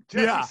Smollett.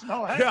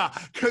 Smollett. Yeah,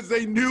 because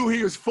they knew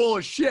he was full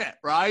of shit,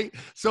 right?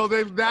 So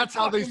that's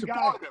how they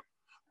supported him,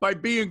 by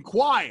being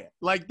quiet.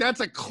 Like, that's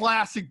a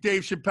classic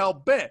Dave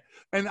Chappelle bit.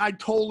 And I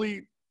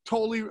totally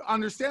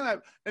understand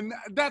that. And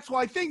that's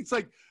why I think it's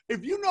like,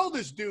 if you know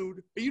this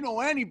dude, you know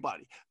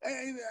anybody.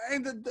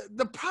 And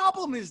the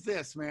problem is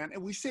this, man,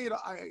 and we say it,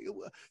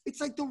 it's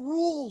like the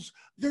rules,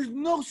 there's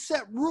no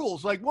set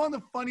rules. Like, one of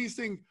the funniest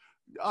things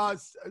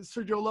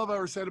Sergio Love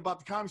ever said about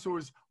the Comedy Store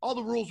was all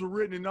the rules were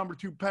written in number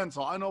 2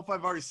 pencil. I don't know if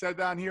I've already said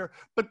that on here,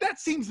 but that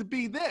seems to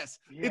be this.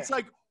 Yeah. It's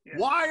like,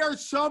 why are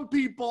some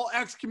people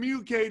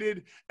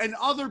excommunicated and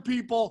other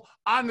people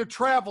on the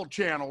Travel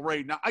Channel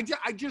right now? I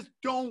just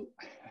don't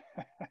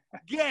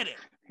get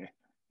it.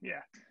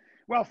 Yeah.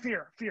 Well,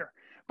 fear.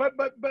 But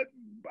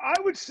I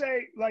would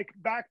say, like,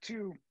 back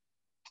to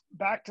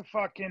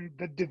fucking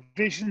the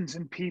divisions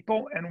in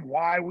people and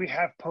why we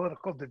have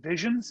political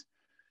divisions.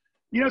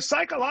 You know,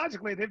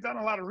 psychologically, they've done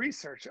a lot of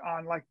research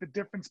on, like, the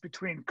difference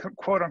between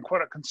quote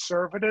unquote a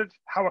conservative,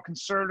 how a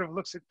conservative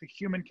looks at the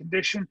human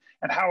condition,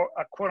 and how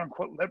a quote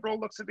unquote liberal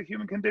looks at the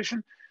human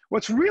condition.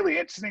 What's really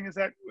interesting is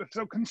that,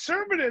 so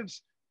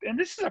conservatives, and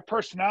this is a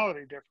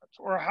personality difference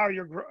or how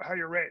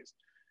you're raised,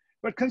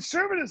 but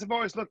conservatives have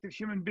always looked at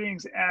human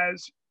beings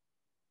as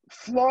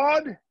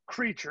flawed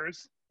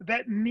creatures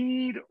that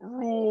need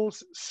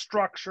rules,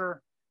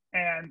 structure,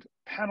 and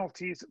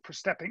penalties for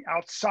stepping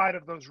outside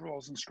of those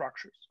rules and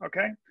structures,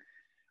 okay?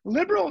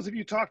 Liberals, if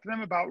you talk to them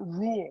about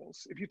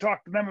rules, if you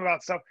talk to them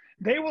about stuff,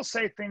 they will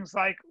say things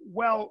like,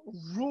 well,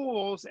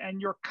 rules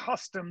and your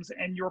customs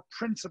and your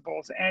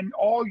principles and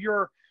all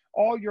your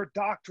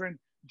doctrine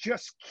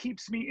just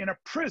keeps me in a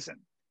prison.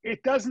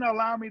 It doesn't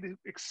allow me to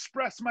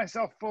express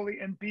myself fully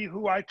and be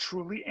who I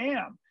truly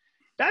am.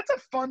 That's a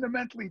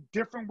fundamentally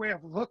different way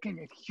of looking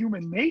at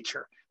human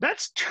nature.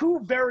 That's two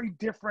very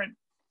different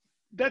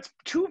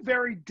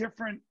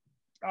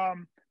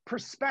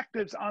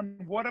perspectives on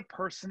what a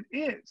person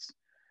is,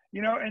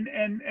 you know,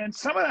 and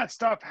some of that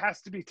stuff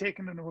has to be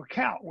taken into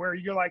account, where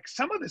you're like,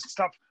 some of this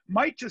stuff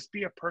might just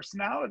be a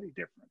personality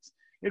difference.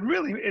 It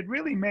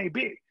really may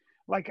be.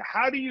 Like,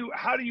 how do you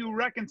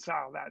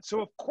reconcile that? So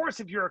of course,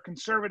 if you're a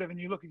conservative and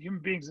you look at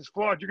human beings as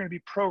flawed, you're going to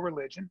be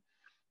pro-religion.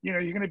 You know,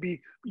 you're going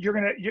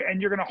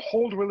to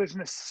hold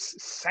religion as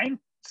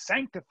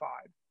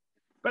sanctified.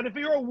 But if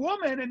you're a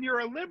woman and you're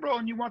a liberal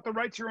and you want the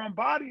right to your own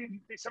body, and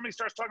somebody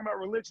starts talking about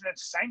religion and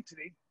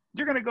sanctity,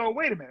 you're going to go,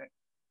 wait a minute.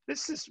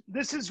 This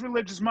is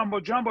religious mumbo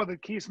jumbo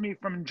that keeps me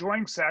from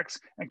enjoying sex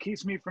and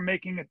keeps me from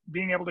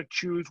being able to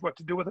choose what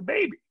to do with a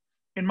baby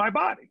in my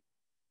body.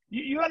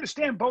 You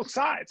understand both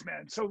sides,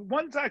 man. So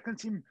one side can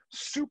seem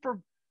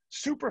super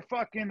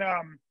fucking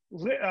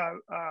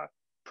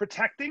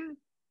protecting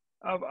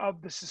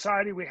of the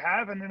society we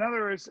have, and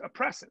another is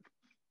oppressive.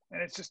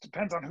 And it just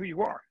depends on who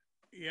you are.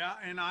 Yeah,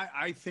 and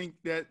I think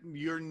that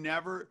you're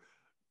never,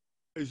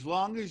 as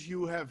long as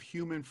you have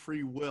human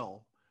free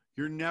will,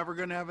 you're never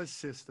going to have a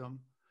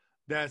system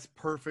that's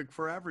perfect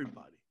for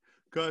everybody,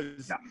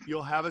 because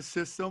you'll have a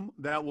system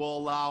that will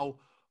allow,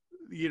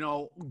 you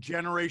know,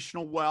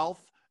 generational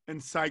wealth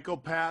and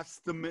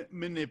psychopaths to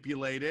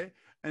manipulate it.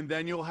 And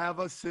then you'll have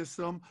a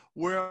system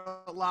where it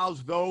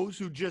allows those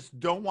who just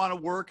don't want to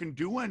work and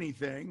do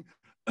anything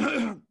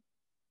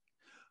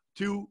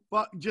to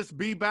just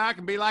be back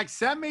and be like,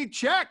 send me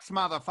checks,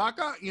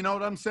 motherfucker. You know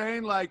what I'm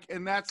saying? Like,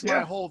 and that's my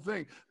whole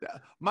thing.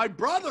 My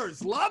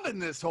brother's loving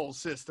this whole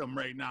system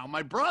right now.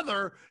 My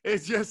brother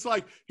is just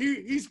like,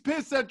 he's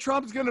pissed that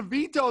Trump's going to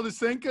veto this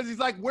thing, because he's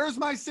like, where's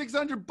my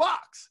 $600?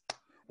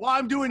 Well,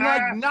 I'm doing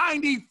like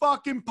 90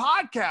 fucking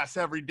podcasts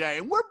every day,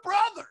 and we're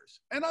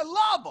brothers, and I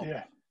love them.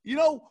 Yeah. You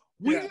know,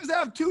 we just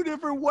have two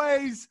different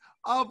ways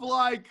of,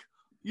 like,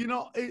 you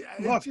know.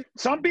 Look,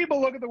 some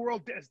people look at the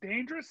world as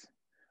dangerous.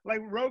 Like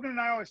Rogan and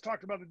I always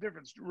talked about the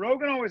difference.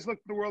 Rogan always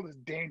looked at the world as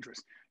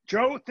dangerous.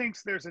 Joe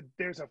thinks there's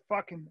a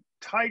fucking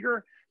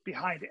tiger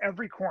behind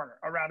every corner,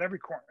 around every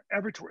corner,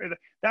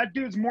 that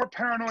dude's more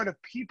paranoid of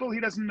people he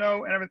doesn't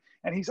know and everything.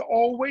 And he's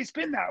always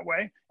been that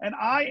way. And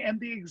I am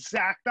the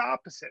exact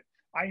opposite.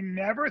 I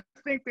never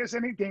think there's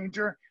any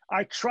danger.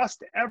 I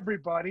trust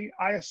everybody.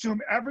 I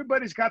assume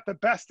everybody's got the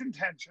best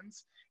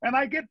intentions, and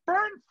I get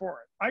burned for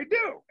it. I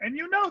do. And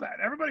you know that.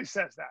 Everybody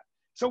says that.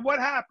 So what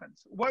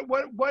happens? What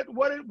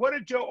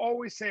did Joe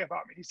always say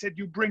about me? He said,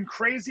 you bring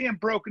crazy and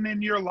broken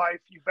into your life,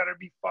 you better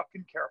be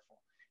fucking careful.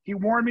 He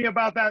warned me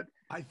about that.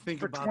 I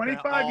think for about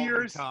 25 that all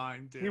years. The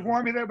time, dude. He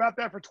warned me about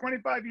that for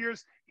 25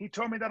 years. He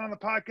told me that on the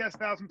podcast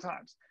 1,000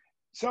 times.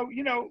 So,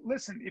 you know,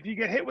 listen, if you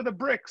get hit with a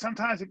brick,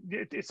 sometimes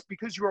it's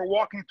because you were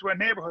walking through a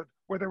neighborhood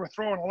where they were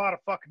throwing a lot of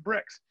fucking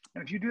bricks.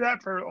 And if you do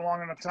that for a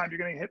long enough time, you're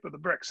going to get hit with a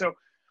brick. So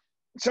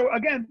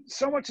again,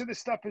 so much of this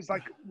stuff is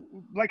like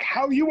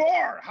how you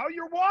are, how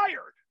you're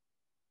wired.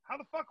 How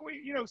the fuck are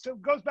we, you know, so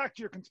it goes back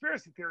to your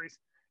conspiracy theories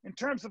in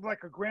terms of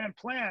like a grand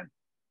plan.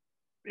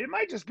 It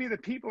might just be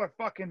that people are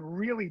fucking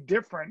really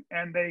different,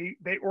 and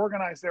they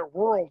organize their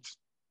worlds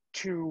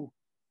to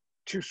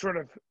sort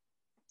of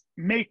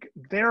make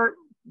their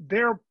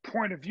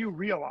point of view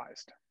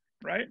realized,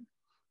 right?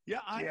 Yeah,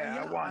 I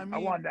I won. I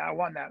mean, won that. I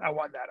won that. I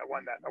won that. I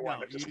won that. I won.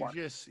 no, I just won.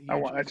 I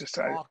you won. just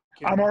talk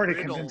I'm in already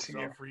riddles convincing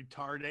you. of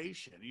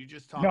retardation. You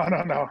just talk No, in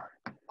no, no.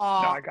 No,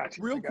 I got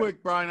you. real I got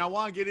quick, Brian, I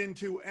want to get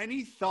into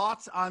any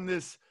thoughts on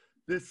this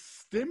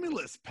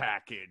stimulus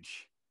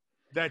package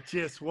that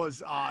just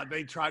was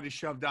they tried to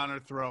shove down our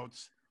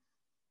throats.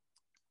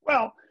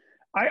 Well,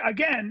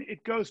 again,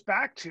 it goes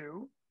back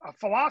to a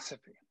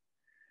philosophy.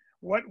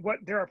 What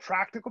there are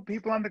practical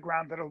people on the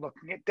ground that are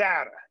looking at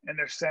data and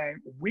they're saying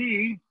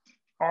we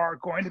are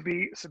going to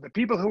be, so the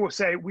people who will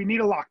say we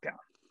need a lockdown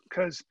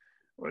because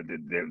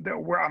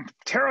where I'm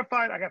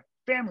terrified. I got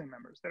family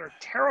members that are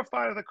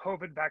terrified of the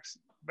COVID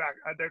vaccine.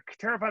 They're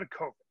terrified of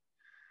COVID,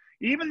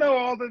 even though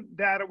all the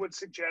data would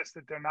suggest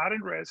that they're not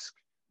in risk.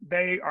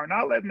 They are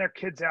not letting their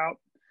kids out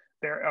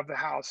there of the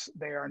house.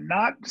 They are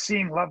not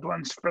seeing loved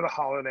ones for the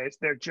holidays.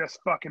 They're just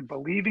fucking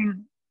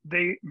believing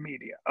the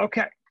media.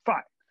 Okay,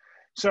 fine.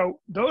 So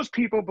those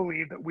people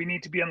believe that we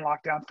need to be in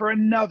lockdown for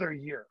another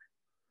year.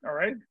 All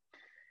right.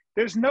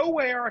 There's no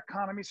way our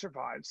economy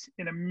survives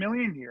in a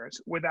million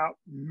years without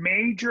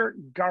major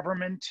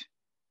government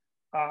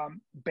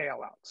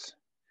bailouts.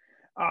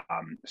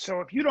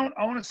 So if you don't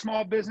own a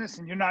small business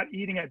and you're not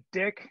eating a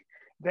dick,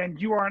 then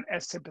you aren't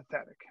as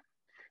sympathetic.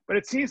 But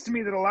it seems to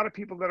me that a lot of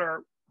people that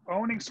are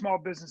owning small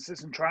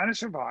businesses and trying to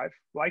survive,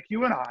 like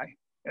you and I,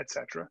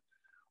 etc.,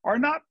 are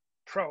not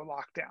pro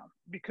lockdown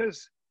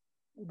because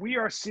we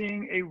are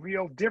seeing a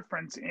real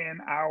difference in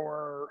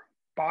our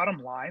bottom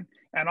line.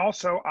 And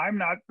also, I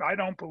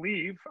don't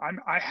believe,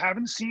 I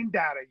haven't seen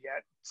data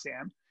yet,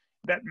 Sam,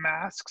 that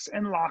masks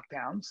and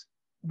lockdowns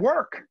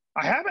work.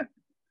 I haven't.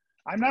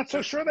 I'm not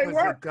so sure they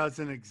work. It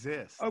doesn't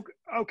exist.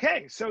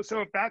 Okay. So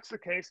if that's the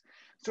case,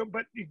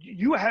 but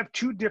you have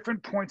two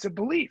different points of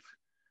belief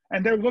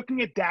and they're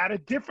looking at data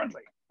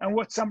differently. And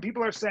what some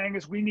people are saying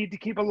is we need to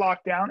keep a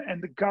lockdown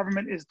and the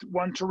government is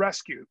one to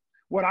rescue.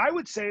 What I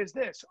would say is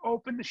this: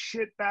 open the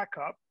shit back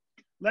up,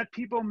 let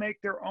people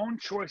make their own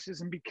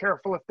choices and be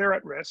careful if they're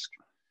at risk,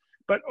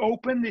 but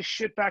open this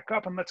shit back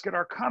up and let's get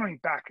our economy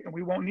back and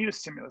we won't need a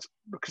stimulus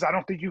because I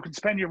don't think you can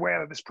spend your way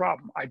out of this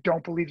problem. I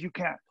don't believe you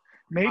can.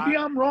 Maybe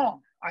I'm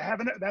wrong.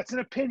 That's an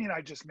opinion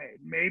I just made.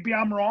 Maybe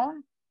I'm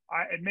wrong.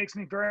 It makes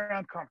me very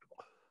uncomfortable.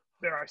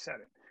 There, I said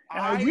it.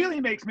 And it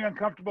really makes me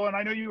uncomfortable, and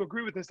I know you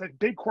agree with this, that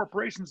big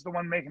corporations are the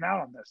one making out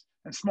on this,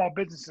 and small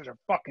businesses are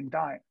fucking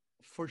dying.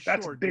 For sure,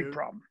 that's a big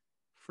problem.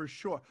 For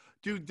sure.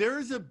 Dude, there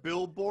is a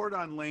billboard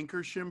on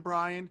Lankershim,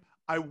 Brian.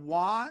 I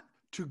want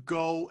to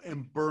go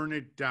and burn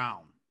it down.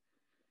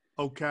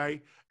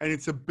 Okay? And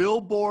it's a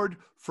billboard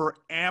for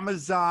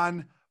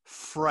Amazon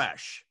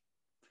Fresh.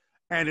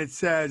 And it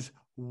says,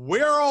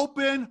 "We're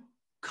open,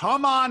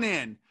 come on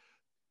in."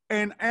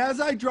 And as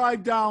I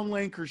drive down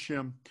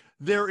Lankershim,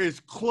 there is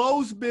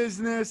closed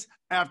business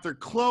after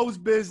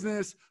closed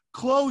business,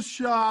 closed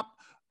shop,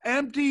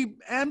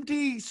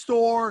 empty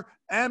store.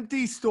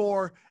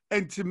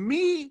 And to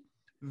me,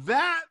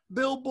 that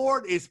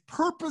billboard is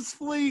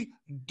purposefully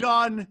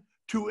done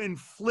to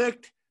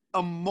inflict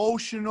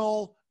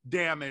emotional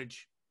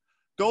damage.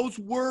 Those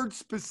words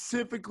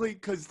specifically,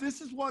 because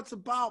this is what it's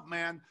about,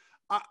 man.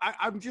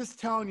 I'm just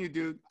telling you,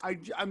 dude.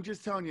 I'm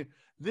just telling you,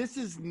 this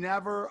is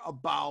never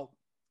about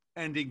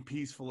ending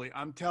peacefully.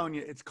 I'm telling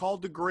you, it's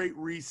called the Great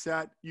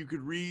Reset. You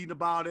could read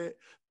about it.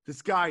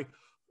 This guy,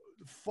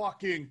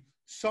 fucking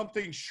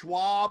something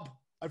Schwab,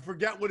 I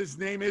forget what his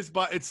name is,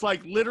 but it's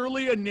like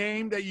literally a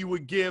name that you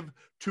would give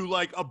to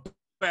like a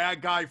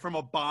bad guy from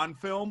a Bond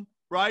film,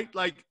 right?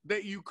 Like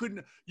that you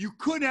couldn't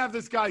have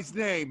this guy's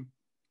name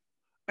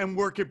and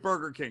work at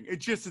Burger King.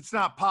 It's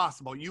not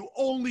possible. You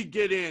only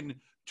get in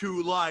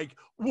to like,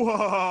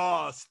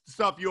 whoa,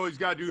 stuff you always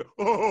got to do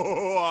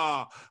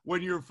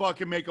when you're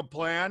fucking make a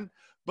plan.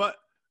 But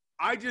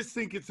I just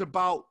think it's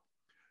about,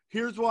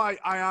 here's why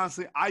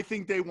I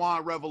think they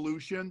want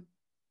revolution.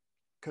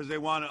 Because they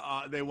want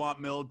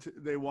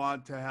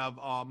to have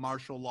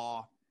martial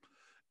law,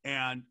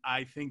 and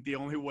I think the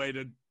only way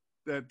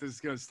that this is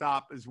going to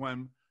stop is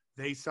when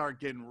they start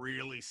getting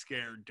really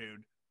scared,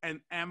 dude. And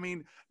I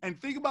mean, and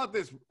think about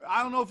this.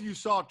 I don't know if you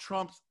saw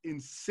Trump's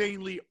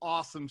insanely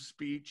awesome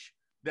speech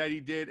that he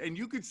did, and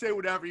you could say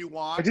whatever you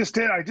want. I just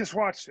did. I just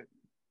watched it.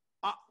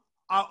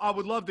 I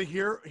would love to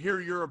hear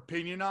your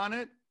opinion on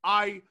it.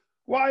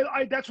 Well,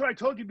 that's what I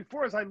told you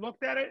before. Is I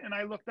looked at it and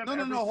I looked at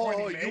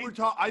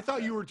I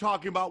thought you were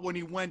talking about when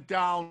he went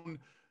down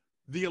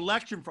the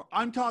election.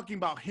 I'm talking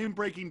about him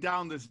breaking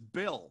down this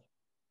bill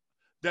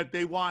that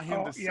they want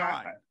him to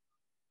sign.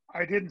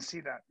 I didn't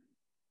see that.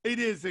 It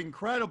is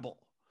incredible,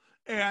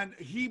 and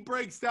he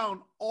breaks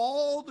down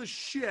all the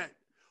shit,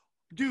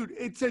 dude.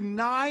 It's a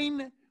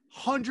 $900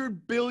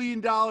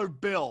 billion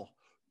bill.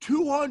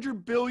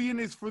 $200 billion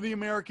is for the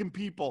American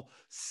people.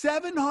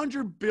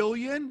 $700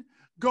 billion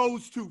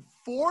goes to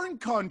foreign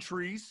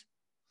countries.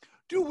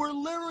 Dude, we're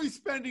literally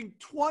spending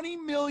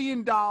 $20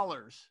 million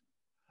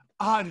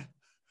on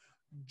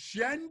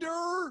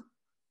gender,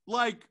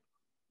 like,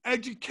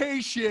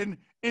 education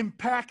in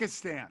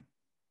Pakistan.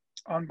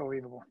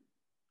 Unbelievable.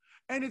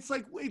 And it's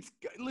like, listen,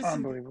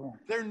 Unbelievable.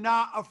 they're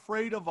not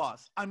afraid of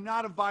us. I'm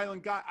not a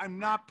violent guy. I'm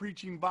not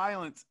preaching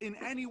violence in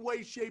any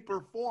way, shape,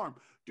 or form.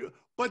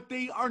 But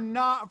they are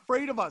not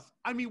afraid of us.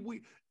 I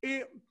mean,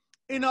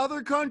 in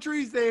other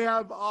countries, they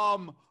have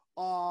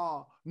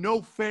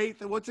no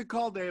faith. What's it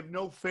called? They have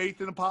no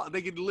faith in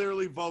they could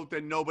literally vote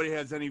that nobody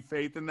has any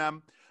faith in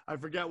them. I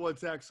forget what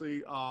it's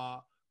actually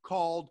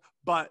called,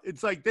 but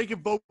it's like they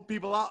can vote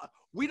people out.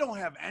 We don't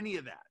have any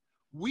of that.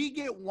 We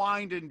get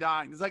wined and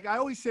dined. It's like I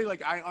always say,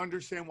 like, I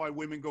understand why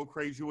women go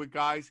crazy with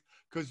guys,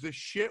 because the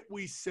shit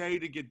we say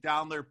to get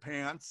down their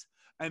pants,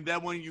 and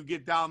then when you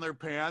get down their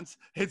pants,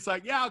 it's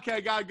like, yeah, okay, I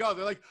gotta go.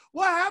 They're like,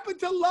 what happened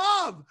to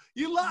love?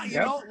 You love, you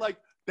know, like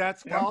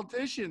that's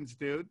politicians,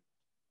 dude.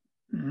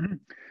 Mm-hmm.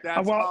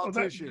 That's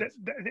politicians.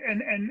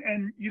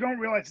 And you don't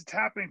realize it's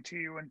happening to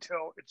you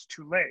until it's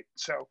too late.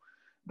 So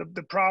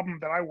the problem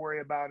that I worry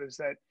about is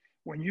that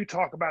when you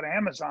talk about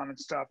Amazon and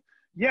stuff,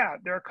 yeah,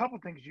 there are a couple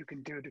of things you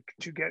can do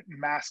to get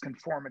mass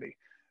conformity.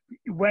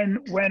 When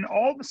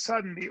all of a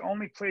sudden the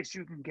only place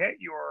you can get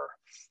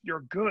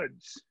your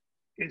goods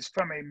is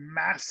from a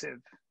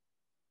massive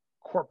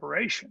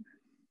corporation,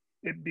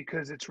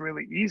 because it's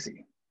really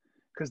easy,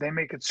 because they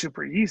make it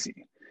super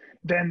easy,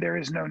 then there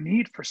is no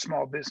need for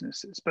small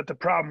businesses. But the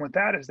problem with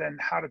that is then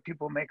how do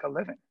people make a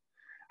living?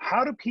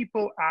 How do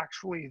people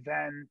actually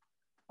then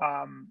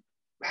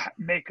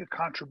make a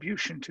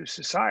contribution to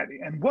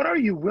society? And what are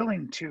you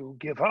willing to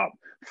give up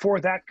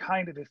for that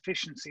kind of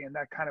efficiency and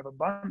that kind of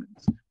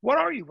abundance? What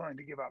are you willing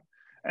to give up?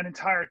 An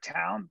entire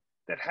town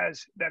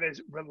that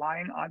is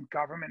relying on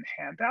government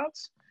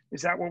handouts?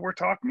 Is that what we're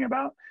talking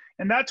about?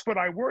 And that's what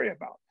I worry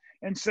about.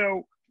 And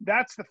so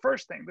that's the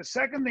first thing. The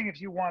second thing, if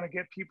you want to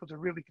get people to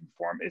really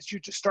conform, is you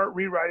just start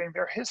rewriting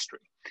their history.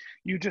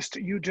 You just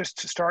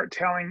start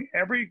telling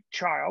every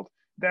child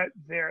that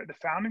the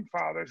founding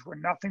fathers were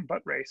nothing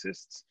but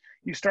racists.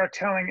 You start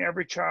telling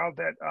every child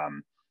that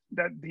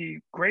that the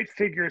great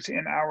figures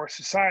in our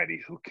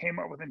society who came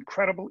up with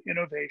incredible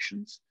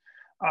innovations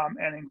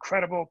and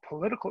incredible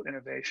political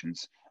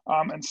innovations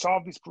and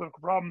solved these political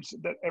problems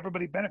that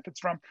everybody benefits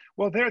from,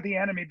 well, they're the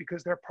enemy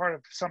because they're part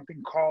of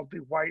something called the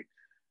white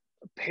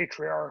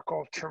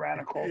patriarchal,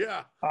 tyrannical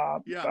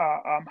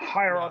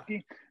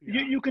hierarchy.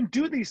 Yeah. You can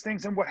do these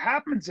things, and what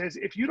happens is,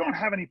 if you don't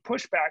have any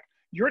pushback,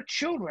 your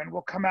children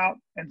will come out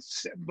and,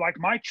 like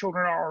my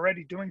children are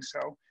already doing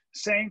so,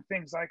 saying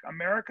things like,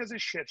 America's a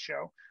shit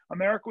show.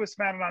 America was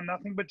founded on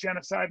nothing but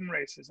genocide and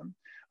racism.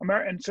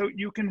 And so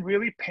you can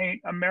really paint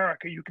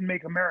America. You can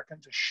make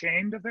Americans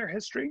ashamed of their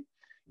history.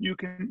 You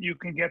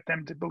can get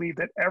them to believe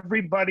that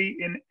everybody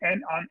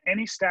on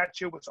any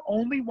statue was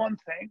only one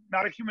thing,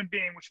 not a human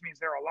being, which means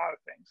there are a lot of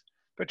things,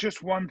 but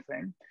just one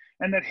thing.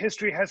 And that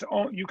history has,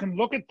 you can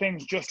look at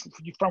things just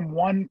from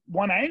one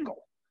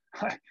angle.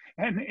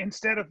 And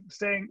instead of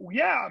saying,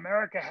 yeah,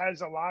 America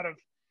has a lot of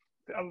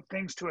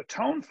things to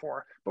atone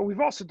for, but we've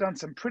also done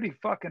some pretty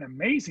fucking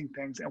amazing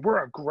things, and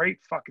we're a great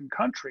fucking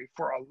country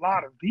for a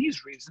lot of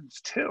these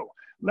reasons too.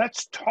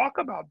 Let's talk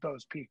about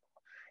those people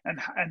and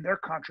their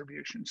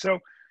contribution. So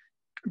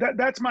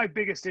that's my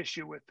biggest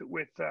issue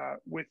with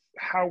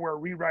how we're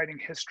rewriting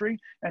history,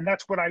 and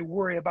that's what I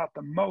worry about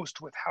the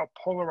most, with how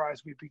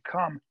polarized we've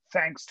become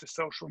thanks to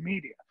social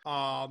media.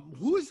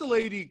 Who is the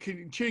lady?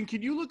 Chin,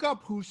 can you look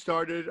up who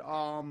started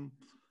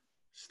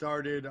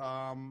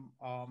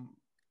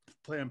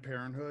Planned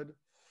Parenthood?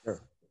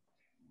 Sure.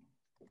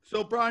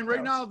 So, Brian,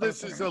 right now,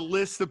 this is a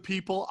list of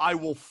people I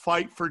will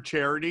fight for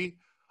charity.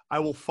 I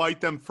will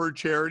fight them for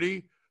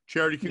charity.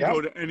 Charity can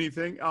go to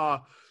anything.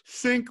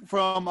 Sink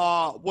from,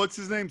 what's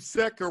his name?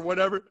 Sick or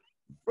whatever.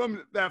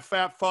 From that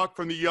fat fuck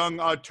from the Young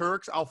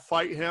Turks. I'll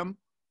fight him.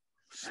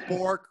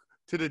 Spork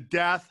to the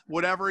death.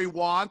 Whatever he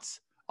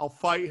wants, I'll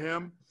fight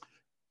him.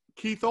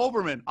 Keith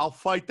Olbermann, I'll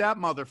fight that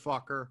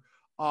motherfucker.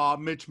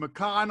 Mitch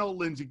McConnell,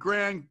 Lindsey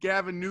Graham,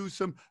 Gavin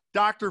Newsom,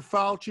 Dr.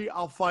 Fauci,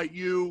 I'll fight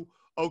you.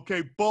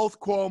 Okay, both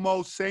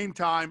Cuomo, same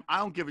time. I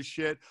don't give a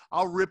shit.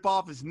 I'll rip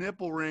off his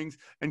nipple rings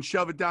and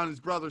shove it down his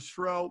brother's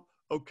throat.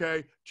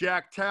 Okay,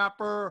 Jack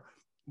Tapper,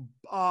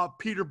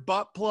 Peter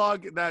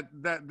Buttplug,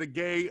 that the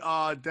gay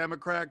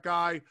Democrat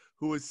guy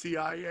who was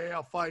CIA,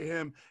 I'll fight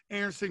him.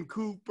 Anderson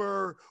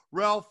Cooper,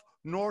 Ralph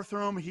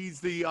Northam, he's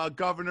the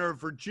governor of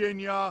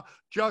Virginia.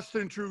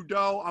 Justin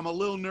Trudeau, I'm a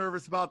little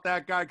nervous about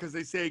that guy because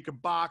they say he can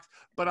box,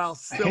 but I'll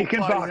still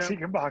fight him. He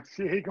can box.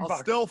 I'll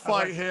still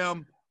fight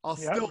him.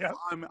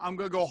 I'm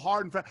going to go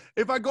hard and fast.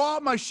 If I go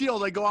out my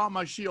shield, I go out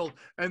my shield.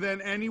 And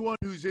then anyone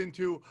who's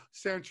into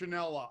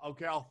Santrinella,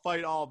 okay, I'll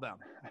fight all of them.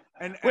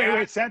 And wait,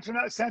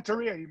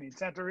 Santeria, you mean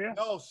Santeria?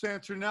 No,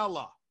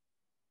 Santrinella.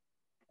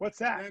 What's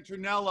that?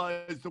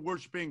 Santrinella is the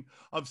worshiping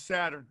of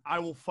Saturn. I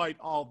will fight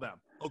all of them.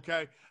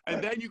 Okay.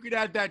 And then you could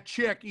add that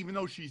chick, even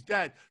though she's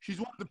dead. She's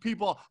one of the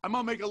people. I'm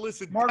going to make a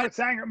list of Margaret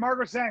Sanger.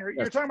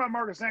 You're talking about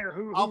Margaret Sanger,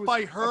 I'll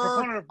fight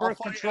her. Of birth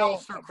I'll fight control.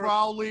 Aleister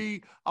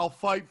Crowley. I'll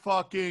fight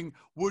fucking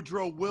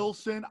Woodrow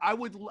Wilson.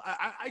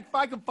 If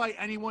I could fight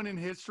anyone in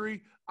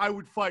history, I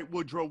would fight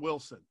Woodrow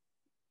Wilson.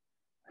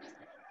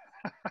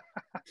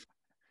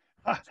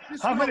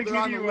 Just I'm know going to they're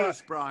give on the you.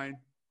 list, Brian.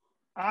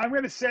 I'm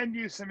going to send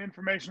you some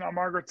information on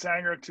Margaret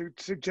Sanger to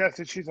suggest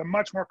that she's a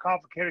much more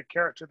complicated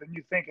character than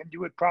you think, and you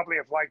would probably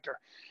have liked her.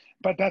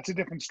 But that's a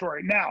different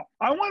story. Now,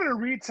 I wanted to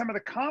read some of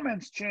the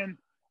comments, Chin,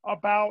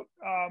 about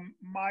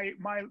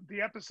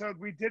the episode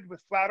we did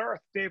with Flat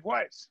Earth, Dave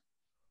Weiss.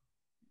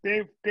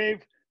 Dave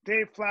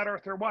Flat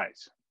Earther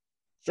Weiss.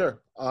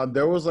 Sure.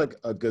 There was like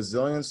a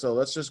gazillion, so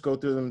let's just go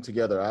through them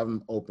together. I have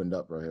them opened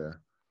up right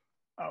here.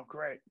 Oh,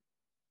 great.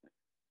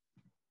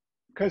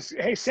 Because,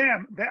 hey,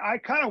 Sam, I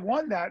kind of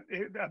won that.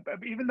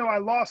 Even though I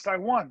lost, I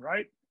won,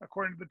 right?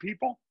 According to the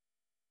people.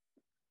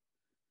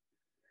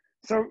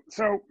 So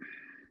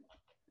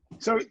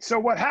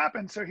what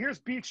happened? So here's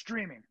Beach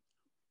Dreaming.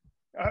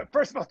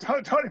 First of all,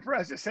 Tony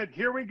Perez just said,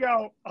 "Here we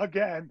go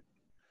again."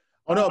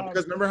 Oh no,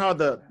 because remember how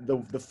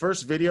the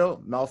first video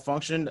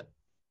malfunctioned?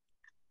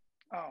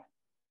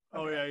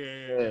 Oh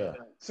yeah.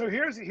 So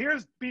here's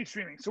Beach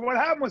Dreaming. So what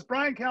happened was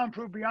Brian Callen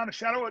proved beyond a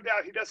shadow of a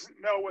doubt he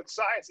doesn't know what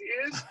science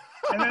is,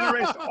 and then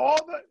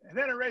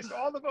erased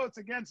all the votes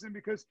against him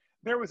because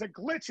there was a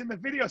glitch in the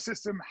video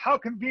system. How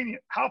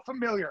convenient, how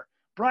familiar.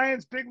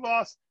 Brian's big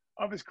loss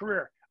of his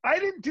career. I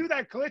didn't do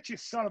that glitch, you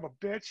son of a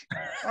bitch.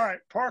 All right,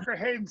 Parker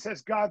Hayden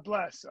says, God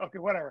bless. Okay,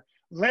 whatever.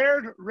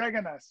 Laird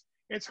Reganas.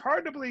 It's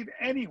hard to believe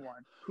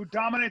anyone who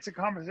dominates a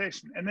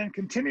conversation and then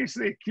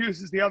continuously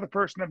accuses the other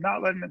person of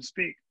not letting them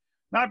speak.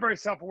 Not very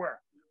self-aware.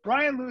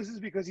 Brian loses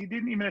because he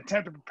didn't even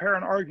attempt to prepare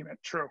an argument.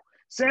 True.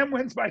 Sam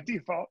wins by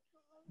default.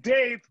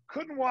 Dave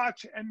couldn't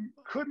watch and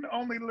couldn't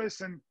only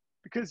listen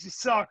because you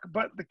suck,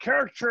 but the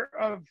character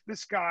of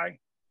this guy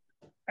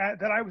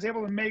that I was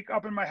able to make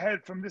up in my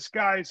head from this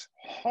guy's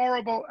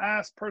horrible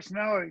ass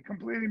personality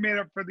completely made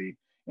up for the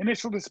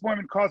initial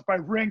disappointment caused by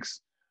Rink's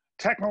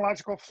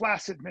technological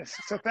flaccidness.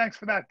 So thanks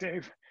for that,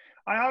 Dave.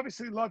 I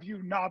obviously love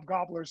you, knob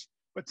gobblers,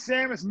 but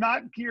Sam is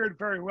not geared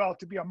very well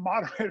to be a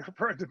moderator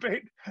for a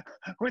debate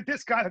with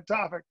this kind of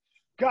topic.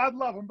 God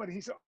love him, but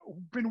he's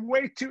been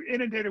way too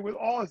inundated with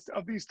all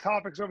of these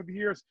topics over the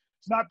years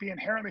to not be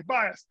inherently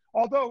biased.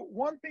 Although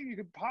one thing you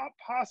could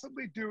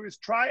possibly do is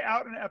try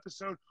out an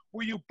episode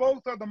where you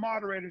both are the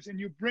moderators and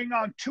you bring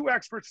on two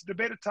experts to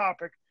debate a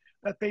topic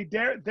that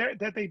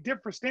they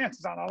differ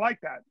stances on. I like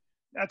that.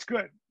 That's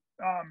good.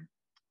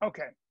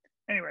 Okay.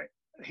 Anyway,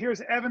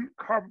 here's Evan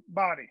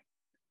Carbati.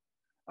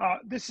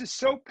 This is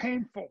so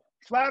painful.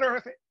 Flat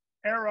Earth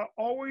era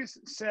always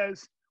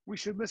says we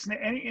should listen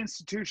to any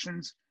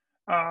institutions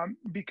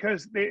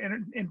because they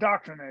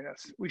indoctrinate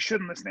us. We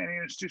shouldn't listen to any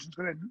institutions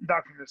because they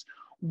indoctrinate us.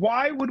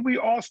 Why would we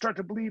all start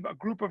to believe a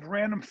group of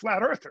random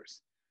flat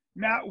earthers?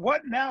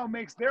 What now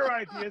makes their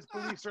ideas,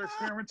 beliefs, or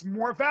experiments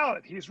more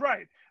valid? He's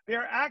right. They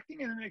are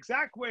acting in an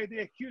exact way they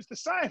accuse the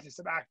scientists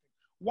of acting.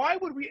 Why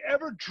would we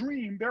ever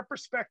dream their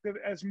perspective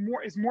is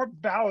more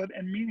valid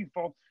and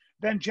meaningful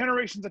than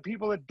generations of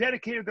people that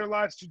dedicated their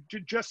lives to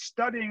just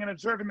studying and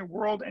observing the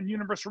world and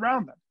universe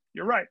around them?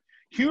 You're right.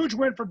 Huge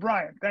win for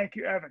Brian. Thank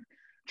you, Evan.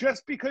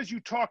 Just because you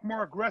talk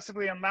more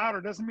aggressively and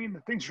louder doesn't mean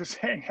the things you're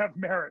saying have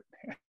merit.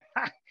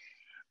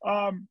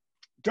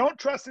 Don't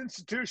trust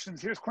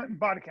institutions. Here's Clinton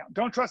body count.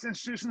 Don't trust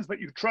institutions, but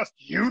you trust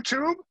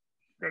YouTube?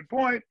 Good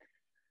point.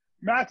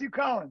 Matthew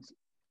Collins.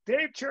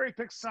 Dave cherry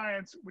picks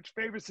science, which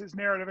favors his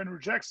narrative, and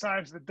rejects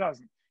science that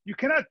doesn't. You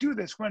cannot do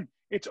this when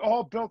it's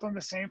all built on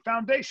the same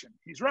foundation.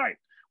 He's right.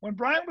 When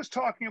Brian was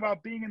talking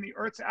about being in the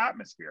Earth's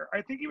atmosphere,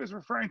 I think he was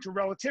referring to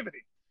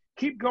relativity.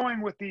 Keep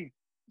going with the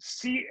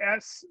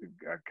CS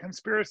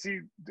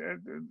conspiracy,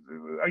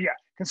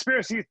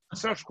 conspiracy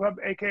social club,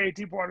 aka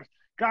Deep Waters.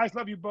 Guys,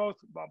 love you both.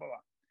 Blah blah blah.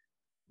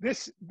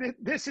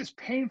 This is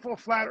painful.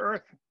 Flat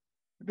Earth.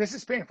 This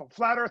is painful.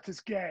 Flat Earth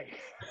is gay.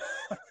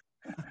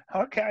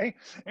 Okay,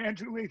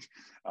 Andrew Leach.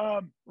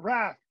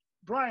 Raph.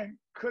 Brian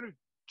could have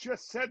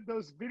just said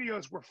those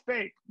videos were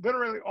fake.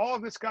 Literally, all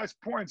of this guy's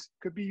points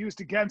could be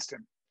used against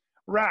him.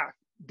 Raph.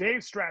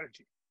 Dave's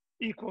strategy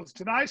equals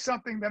deny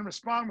something, then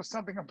respond with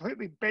something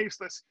completely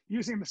baseless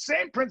using the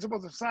same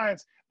principles of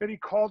science that he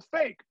called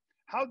fake.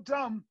 How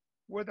dumb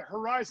were the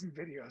Horizon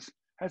videos?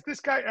 Has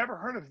this guy ever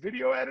heard of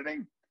video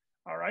editing?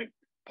 All right.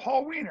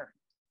 Paul Wiener,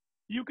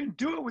 you can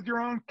do it with your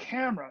own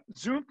camera.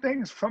 Zoom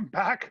things from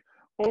back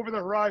over the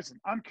horizon.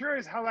 I'm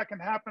curious how that can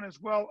happen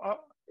as well,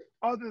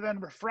 other than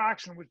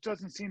refraction, which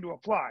doesn't seem to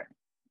apply.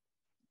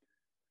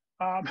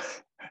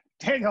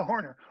 Daniel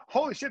Horner,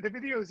 holy shit, the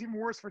video is even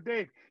worse for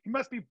Dave. He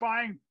must be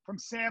buying from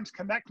Sam's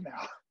Connect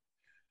now.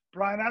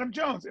 Brian Adam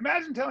Jones,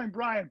 imagine telling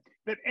Brian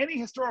that any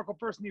historical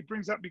person he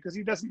brings up because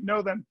he doesn't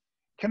know them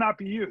cannot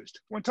be used.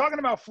 When talking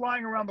about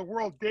flying around the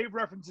world, Dave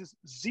references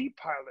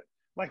Z-Pilot.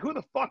 Like, who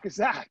the fuck is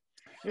that?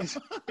 Is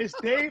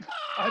Dave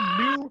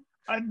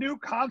a new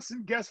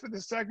constant guest for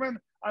this segment?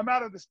 I'm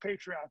out of this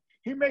Patreon.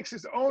 He makes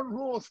his own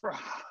rules for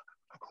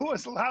who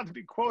is allowed to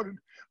be quoted,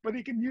 but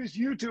he can use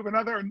YouTube and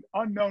other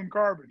unknown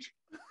garbage.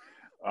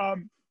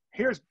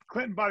 Here's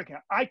Clinton body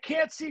count. I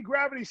can't see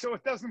gravity, so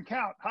it doesn't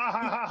count. Ha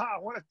ha ha ha.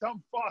 What a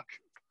dumb fuck.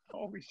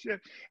 Holy shit.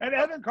 And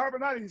Evan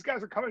Carbonati, these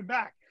guys are coming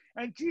back.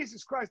 And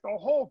Jesus Christ, the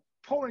whole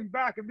pulling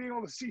back and being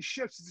able to see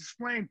ships is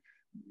explained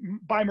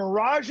by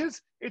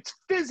mirages. It's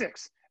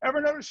physics.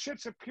 Ever notice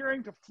ships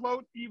appearing to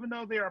float even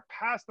though they are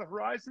past the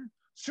horizon?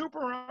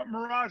 Super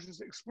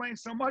mirages explain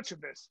so much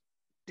of this.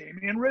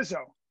 Damian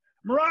Rizzo.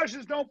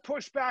 Mirages don't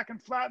push back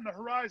and flatten the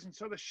horizon,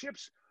 so the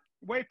ships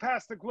way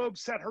past the globe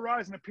set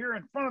horizon appear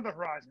in front of the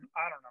horizon.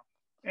 I don't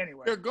know.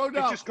 Anyway, Here, go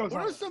down. It just goes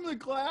what on. are some of the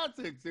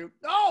classics, dude?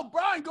 Oh,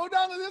 Brian, go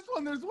down to this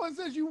one. There's one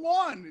that says you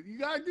won. You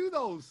got to do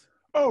those.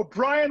 Oh,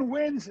 Brian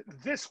wins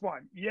this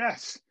one.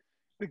 Yes.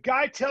 The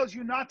guy tells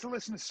you not to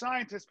listen to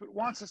scientists, but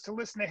wants us to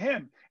listen to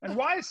him. And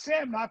why is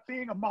Sam not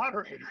being a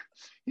moderator?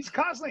 He's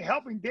constantly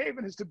helping Dave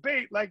in his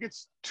debate like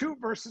it's 2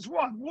 versus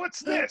 1.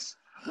 What's this?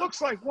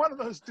 Looks like one of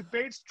those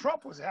debates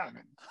Trump was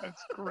having.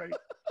 That's great.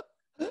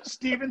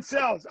 Steven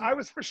Sells. It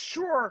was for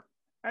sure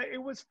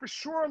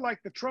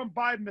like the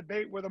Trump-Biden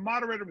debate where the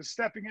moderator was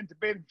stepping in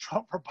debating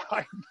Trump or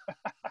Biden.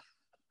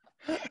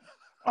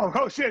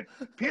 Oh, shit.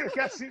 Peter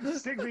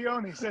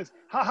Castiglione says,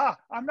 haha,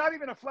 I'm not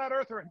even a flat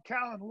earther and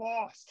Callan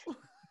lost.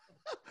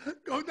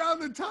 Go down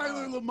to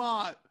Tyler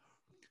Lamont.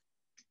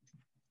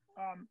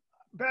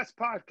 Best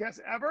podcast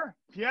ever?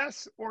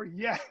 Yes or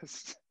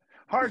yes?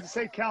 Hard to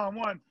say Callan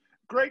won.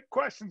 Great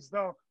questions,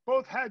 though.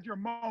 Both had your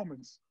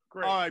moments.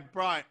 Great. All right,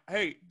 Brian.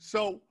 Hey,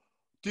 so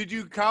did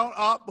you count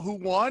up who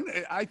won?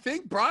 I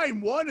think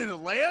Brian won in a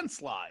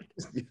landslide.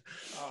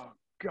 Oh,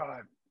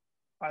 God.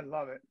 I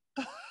love it.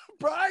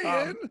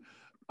 Brian,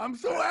 I'm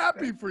so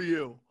happy for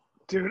you.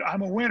 Dude,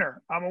 I'm a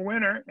winner.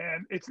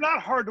 And it's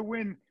not hard to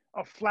win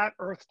a flat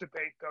earth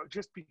debate, though,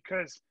 just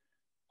because,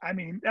 I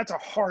mean, that's a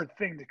hard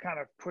thing to kind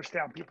of push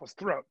down people's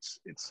throats.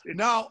 It's a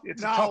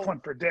tough one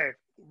for Dave.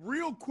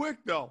 Real quick,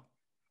 though.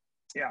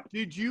 Yeah.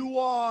 Did you,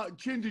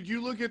 Chin, did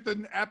you look at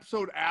the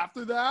episode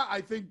after that?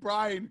 I think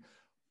Brian,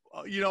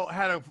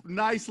 had a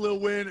nice little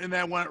win and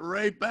then went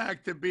right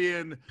back to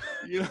being,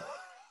 The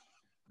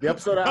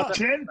episode after.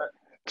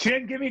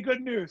 Chin, give me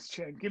good news,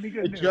 Chin. Give me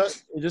good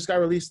news. It just got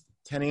released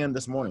 10 a.m.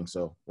 this morning,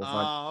 so we'll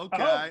find. Oh,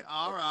 okay.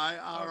 All right.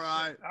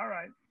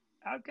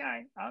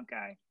 Okay.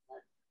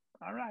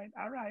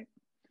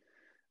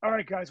 All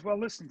right, guys. Well,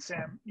 listen,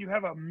 Sam, you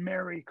have a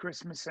Merry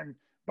Christmas. And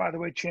by the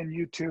way, Chin,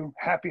 you too.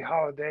 Happy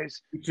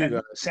holidays. You too,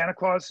 guys. Santa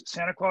Claus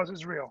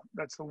is real.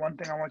 That's the one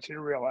thing I want you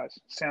to realize.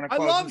 Santa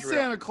Claus I love is real.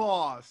 Santa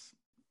Claus.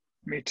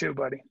 Me too,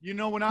 buddy.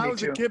 When I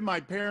was a kid, my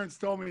parents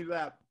told me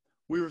that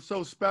we were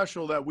so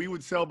special that we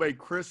would celebrate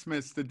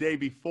Christmas the day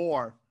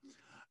before,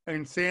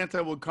 and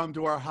Santa would come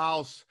to our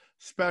house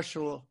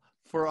special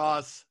for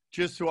us,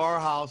 just to our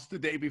house the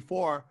day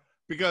before,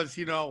 because,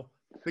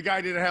 the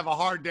guy didn't have a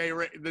hard day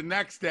the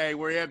next day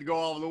where he had to go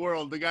all over the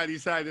world. The guy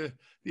decided,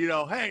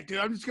 hey, dude,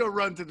 I'm just going to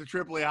run to the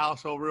Tripoli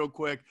household real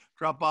quick,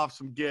 drop off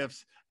some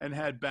gifts, and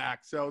head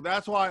back. So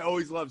that's why I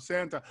always loved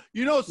Santa.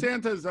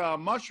 Santa's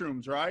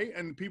mushrooms, right?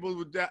 And people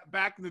would,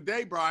 back in the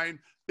day, Brian,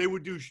 they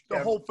would do, the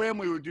whole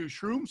family would do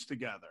shrooms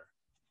together.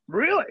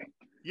 Really?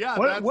 Yeah.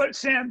 What,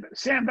 Sam,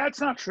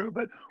 that's not true.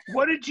 But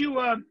what did you,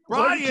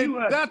 Brian,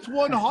 that's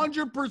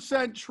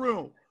 100%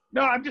 true.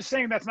 No, I'm just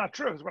saying that's not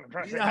true is what I'm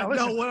trying to say. Yeah, now,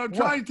 listen, no, what I'm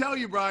trying to tell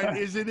you, Brian,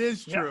 is it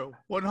is true.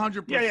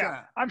 100%.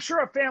 Yeah. I'm sure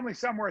a family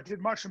somewhere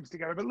did mushrooms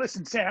together. But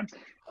listen, Sam,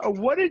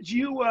 what is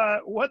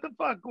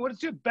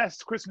your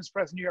best Christmas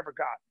present you ever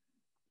got?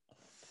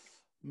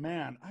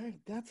 Man,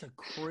 that's a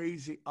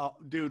crazy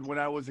dude. When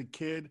I was a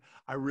kid,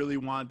 I really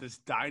wanted this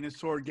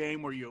dinosaur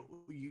game where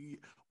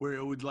where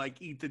it would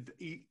like eat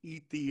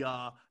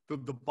the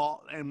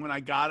ball. And when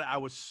I got it, I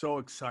was so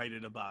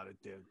excited about it,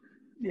 dude.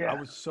 Yeah, I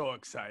was so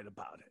excited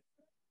about it.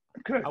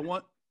 Good.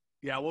 What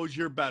was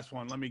your best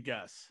one? Let me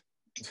guess.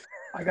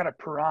 I got a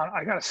piranha.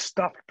 I got a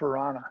stuffed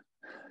piranha.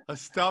 A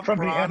stuffed from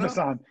piranha? the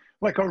Amazon,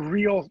 like a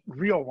real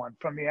one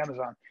from the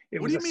Amazon.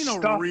 What do you mean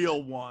a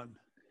real one?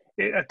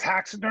 A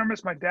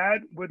taxidermist. My dad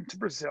went to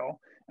Brazil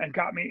and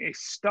got me a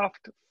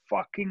stuffed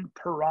fucking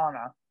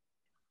piranha,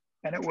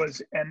 and it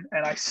was and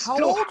I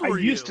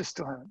used to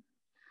still have it,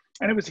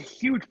 and it was a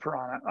huge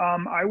piranha.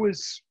 I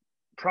was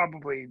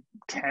probably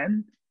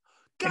 10.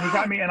 And he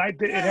got me, and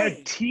it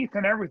had teeth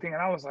and everything,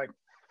 and I was like,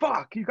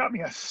 "Fuck!" You got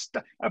me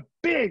a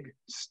big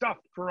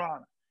stuffed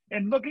piranha.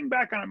 And looking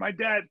back on it, my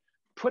dad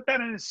put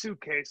that in his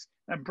suitcase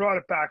and brought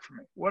it back for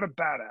me. What a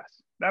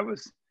badass! That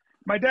was.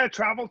 My dad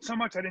traveled so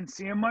much, I didn't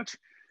see him much,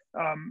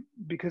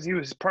 because he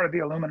was part of the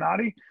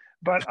Illuminati.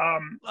 But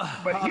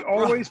he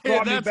always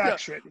brought me back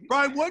shit.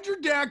 Brian, when's your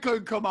dad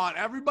come on?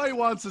 Everybody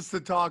wants us to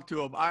talk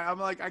to him. I'm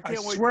like, I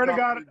can't wait. Swear to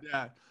God. To your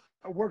dad.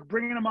 We're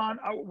bringing him on.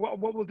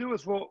 What we'll do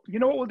is you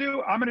know what we'll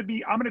do? I'm gonna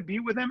be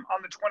with him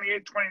on the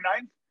 28th,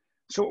 29th.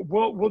 So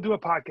we'll do a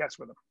podcast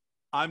with him.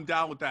 I'm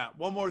down with that.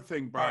 One more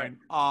thing, Brian.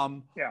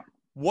 Right. Yeah.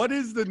 What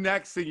is the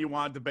next thing you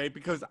want to debate?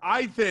 Because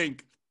I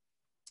think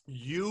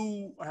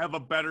you have a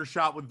better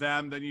shot with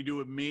them than you do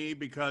with me,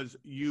 because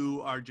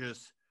you are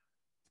just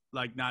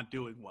like not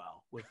doing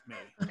well with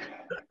me.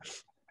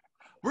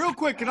 Real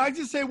quick, can I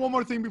just say one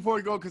more thing before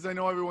we go? Because I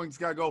know everyone's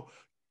got to go.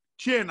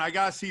 Chin, I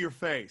got to see your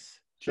face.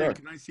 Chin, Sure.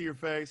 Can I see your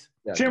face?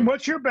 Yeah, Chin,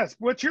 what's your best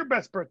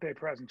birthday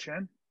present,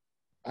 Chin?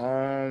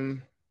 A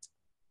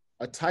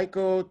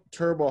Tyco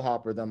turbo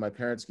hopper that my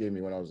parents gave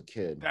me when I was a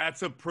kid.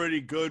 That's a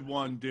pretty good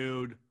one,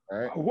 dude. All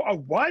right. A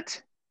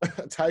what?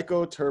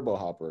 Tycho Turbo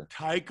Hopper.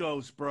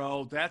 Tychos,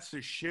 bro. That's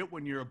the shit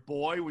when you're a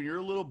boy. When you're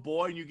a little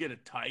boy and you get a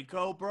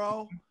Tycho,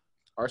 bro.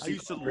 I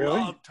used to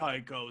love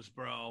Tychos,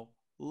 bro.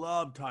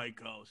 Love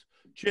Tychos.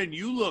 Chin,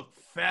 you look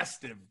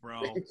festive,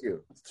 bro. Thank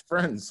you. It's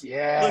friends.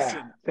 Yeah.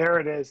 Listen, there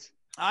it is.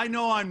 I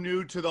know I'm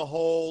new to the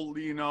whole,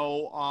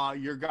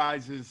 your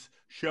guys'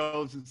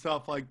 shows and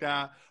stuff like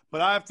that,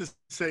 but I have to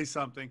say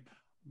something.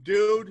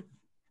 Dude,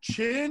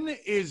 Chin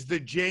is the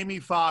Jamie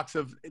Foxx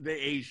of the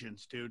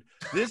Asians, dude.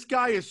 This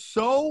guy is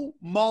so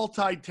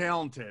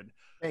multi-talented.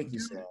 Thank you,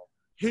 Sam.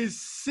 His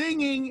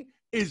singing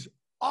is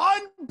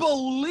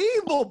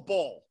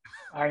unbelievable.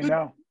 I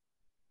know.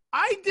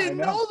 I didn't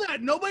know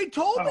that. Nobody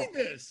told me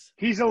this.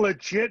 He's a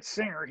legit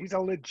singer. He's a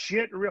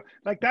legit real,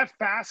 like that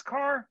Fast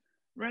Car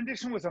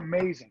rendition was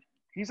amazing.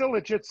 He's a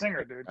legit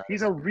singer, dude.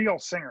 He's a real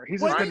singer.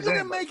 He's when are you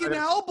gonna make an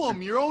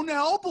album, your own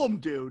album,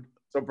 dude?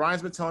 So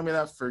Brian's been telling me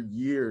that for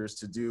years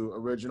to do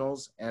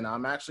originals, and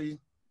I'm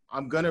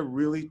gonna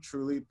really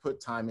truly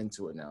put time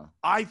into it now.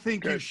 I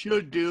think you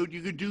should, dude.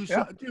 You could do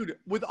dude,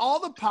 with all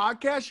the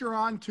podcasts you're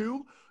on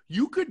too,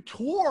 you could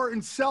tour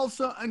and sell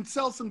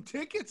some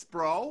tickets,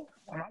 bro.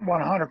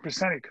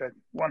 100% he could.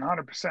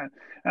 100%.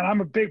 And I'm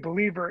a big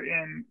believer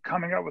in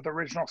coming up with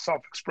original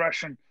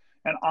self-expression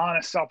and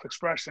honest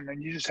self-expression,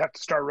 and you just have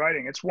to start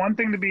writing. It's one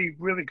thing to be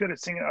really good at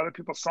singing other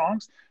people's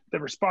songs. The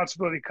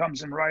responsibility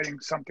comes in writing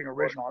something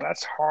original.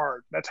 That's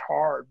hard. But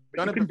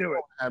you can do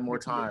it. I had more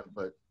time,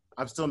 but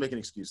I'm still making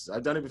excuses.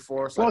 I've done it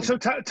before.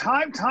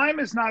 Time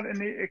is not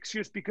an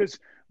excuse, because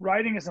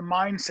writing is a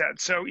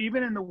mindset. So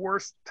even in the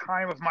worst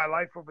time of my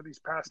life over these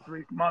past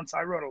 3 months,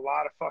 I wrote a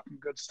lot of fucking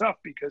good stuff,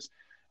 because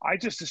I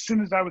just, as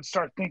soon as I would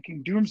start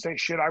thinking doomsday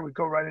shit, I would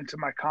go right into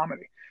my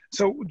comedy.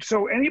 So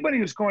anybody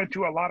who's going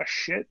through a lot of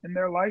shit in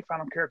their life, I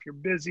don't care if you're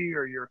busy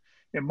or you're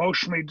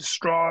emotionally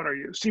distraught, or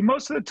you see,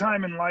 most of the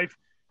time in life,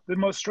 the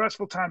most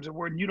stressful times are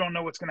when you don't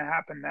know what's going to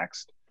happen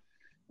next.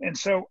 And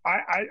so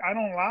I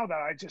don't allow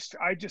that.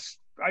 I just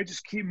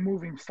keep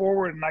moving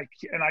forward, and I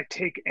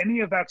take any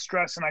of that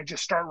stress and I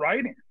just start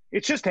writing.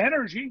 It's just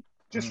energy.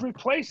 Just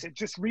replace it.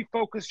 Just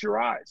refocus your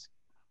eyes.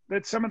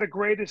 That's some of the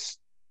greatest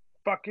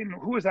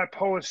who was that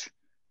Polish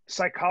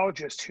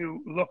psychologist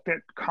who looked at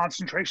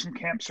concentration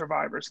camp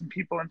survivors and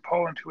people in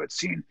Poland who had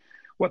seen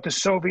what the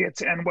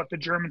Soviets and what the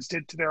Germans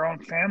did to their own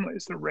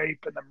families, the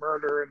rape and the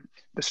murder and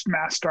the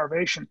mass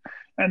starvation.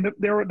 And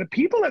there were the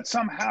people that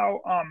somehow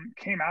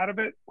came out of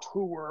it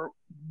who were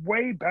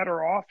way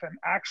better off and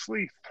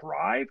actually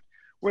thrived,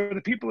 were the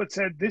people that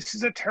said, this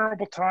is a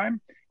terrible time,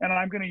 and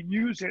I'm going to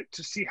use it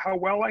to see how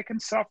well I can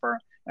suffer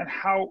and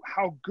how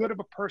good of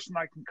a person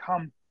I can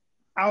come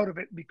out of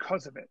it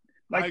because of it.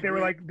 Like they were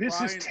like, this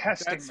Brian, is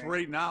testing that's me.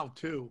 Right now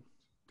too.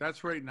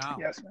 That's right now.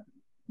 Yes, man.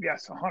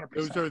 Yes,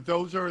 100%.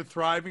 Those are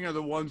thriving are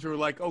the ones who are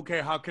like,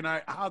 okay, how can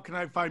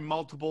I find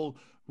multiple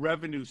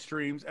revenue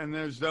streams? And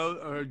there's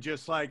those are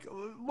just like,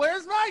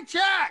 where's my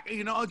check?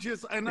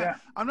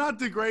 I'm not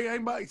degrading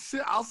anybody.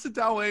 I'll sit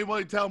down with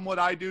anybody, tell them what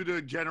I do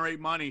to generate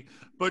money.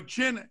 But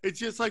Chin, it's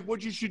just like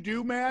what you should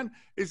do, man,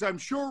 is I'm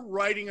sure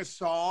writing a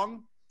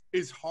song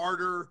is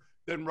harder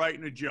than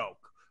writing a joke.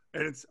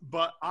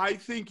 But I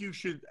think you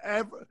should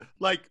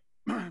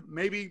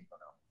maybe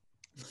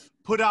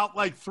put out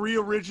like 3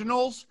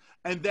 originals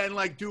and then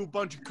like do a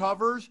bunch of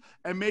covers,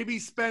 and maybe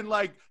spend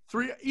like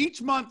 3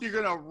 each month.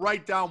 You're gonna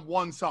write down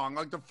 1 song.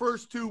 Like the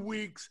first 2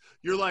 weeks,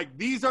 you're like,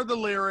 these are the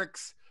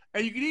lyrics.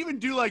 And you can even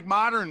do like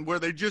modern, where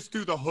they just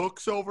do the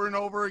hooks over and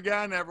over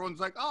again.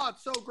 Everyone's like, oh,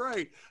 it's so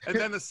great. And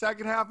then the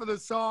second half of the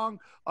song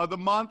of the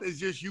month is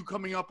just you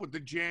coming up with the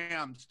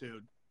jams,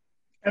 dude.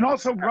 And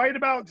also write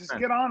about, just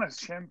get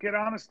honest, Jim. Get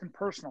honest and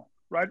personal.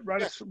 Write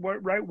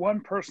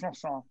 1 personal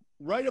song.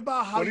 Write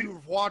about how you're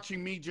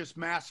watching me just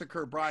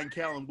massacre Brian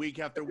Callen week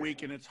after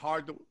week, and it's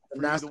hard to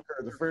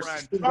massacre the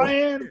first.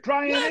 Brian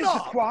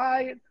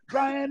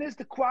is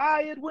the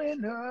quiet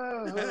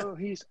winner.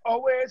 He's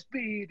always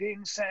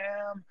beating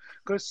Sam,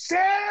 'cause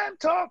Sam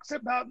talks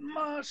about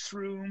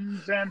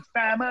mushrooms and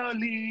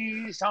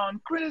families on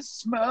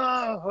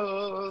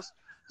Christmas.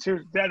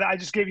 That I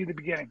just gave you the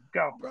beginning.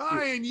 Go,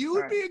 Brian. You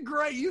would be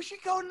great. You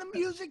should go into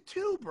music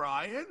too,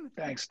 Brian.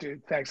 Thanks,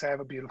 dude. Thanks. I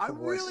have a beautiful voice. I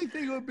really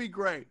think it would be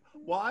great.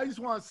 Well, I just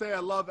want to say I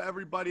love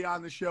everybody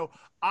on the show.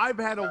 I've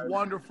had a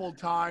wonderful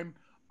time.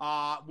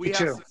 We have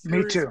some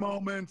serious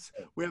moments.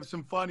 We have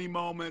some funny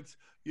moments.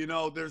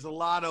 There's a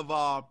lot of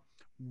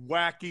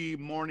wacky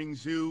morning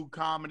zoo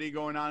comedy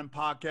going on in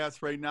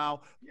podcasts right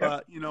now.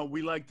 Yep. But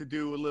we like to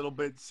do a little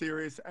bit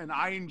serious, and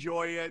I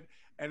enjoy it.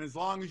 And as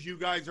long as you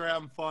guys are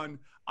having fun,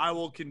 I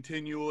will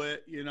continue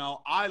it.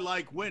 I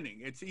like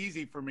winning. It's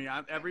easy for me.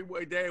 Every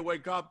day I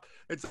wake up,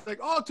 it's like,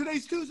 oh,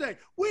 today's Tuesday,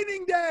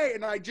 winning day,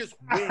 and I just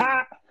win.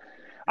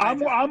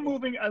 I'm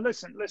moving.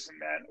 Listen,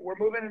 man. We're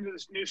moving into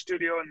this new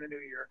studio in the new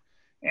year,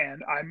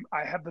 and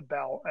I have the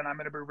bell, and I'm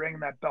going to be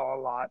ringing that bell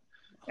a lot.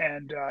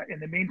 And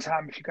in the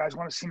meantime, if you guys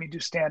want to see me do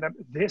stand up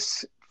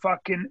this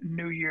fucking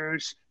New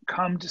Year's,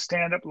 come to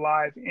Stand Up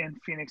Live in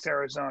Phoenix,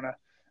 Arizona,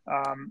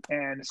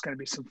 and it's going to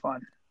be some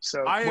fun.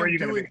 So I where are am you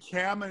going to doing be?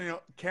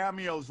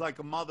 cameos like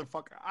a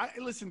motherfucker.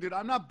 Listen, dude,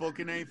 I'm not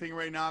booking anything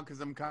right now because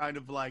I'm kind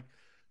of like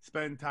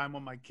spending time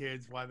with my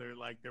kids while they're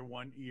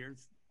 1 year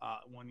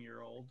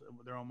old.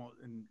 They're almost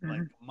in like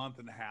a month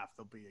and a half.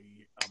 They'll be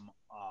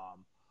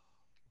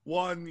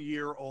 1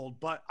 year old.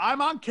 But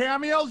I'm on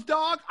cameos,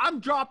 dog.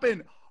 I'm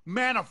dropping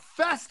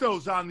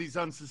manifestos on these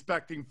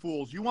unsuspecting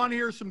fools. You want to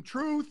hear some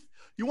truth?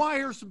 You want to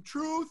hear some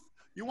truth?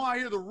 You want to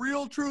hear the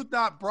real truth,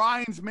 not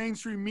Brian's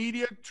mainstream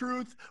media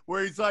truth,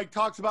 where he's like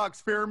talks about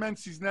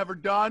experiments he's never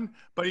done,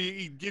 but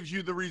he gives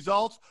you the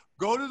results.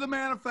 Go to the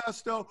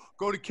manifesto,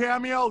 go to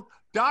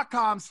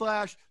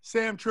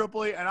cameo.com/Sam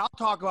Tripoli, and I'll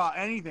talk about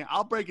anything.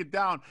 I'll break it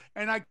down.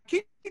 And I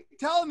keep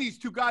telling these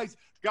two guys,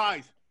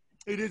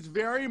 it is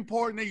very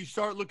important that you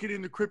start looking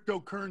into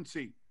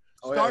cryptocurrency.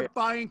 Start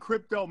buying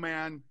crypto,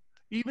 man.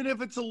 Even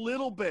if it's a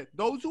little bit.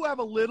 Those who have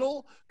a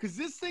little, because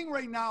this thing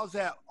right now is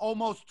at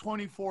almost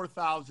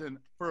 24,000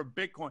 for a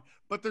Bitcoin.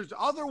 But there's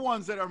other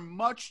ones that are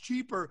much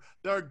cheaper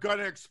that are going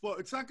to explode.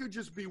 It's not going to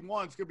just be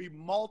one. It's going to be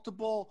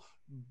multiple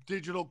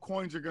digital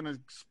coins are going to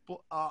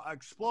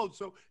explode.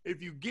 So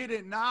if you get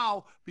it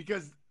now,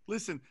 because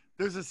listen,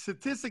 there's a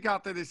statistic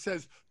out there that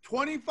says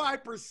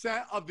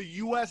 25% of the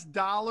US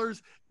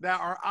dollars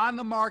that are on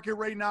the market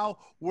right now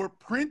were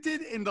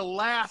printed in the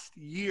last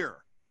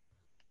year.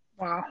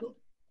 Wow.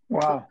 So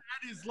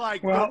that is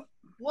like, they're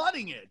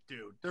flooding it,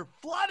 dude. They're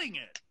flooding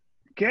it.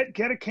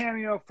 Get a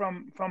cameo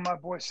from my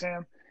boy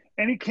Sam.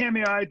 Any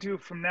cameo I do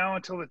from now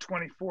until the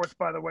 24th,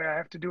 by the way, I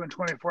have to do in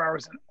 24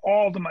 hours, and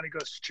all the money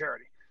goes to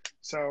charity.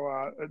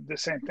 So the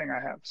same thing I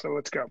have. So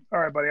let's go. All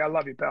right, buddy. I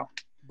love you, pal.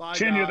 Bye,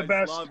 Chin, guys. you're the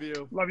best. Love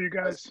you. Love you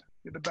guys.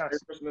 You're the best. Merry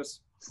Christmas.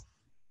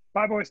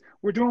 Bye, boys.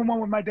 We're doing one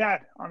with my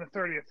dad on the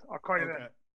 30th. I'll call you then.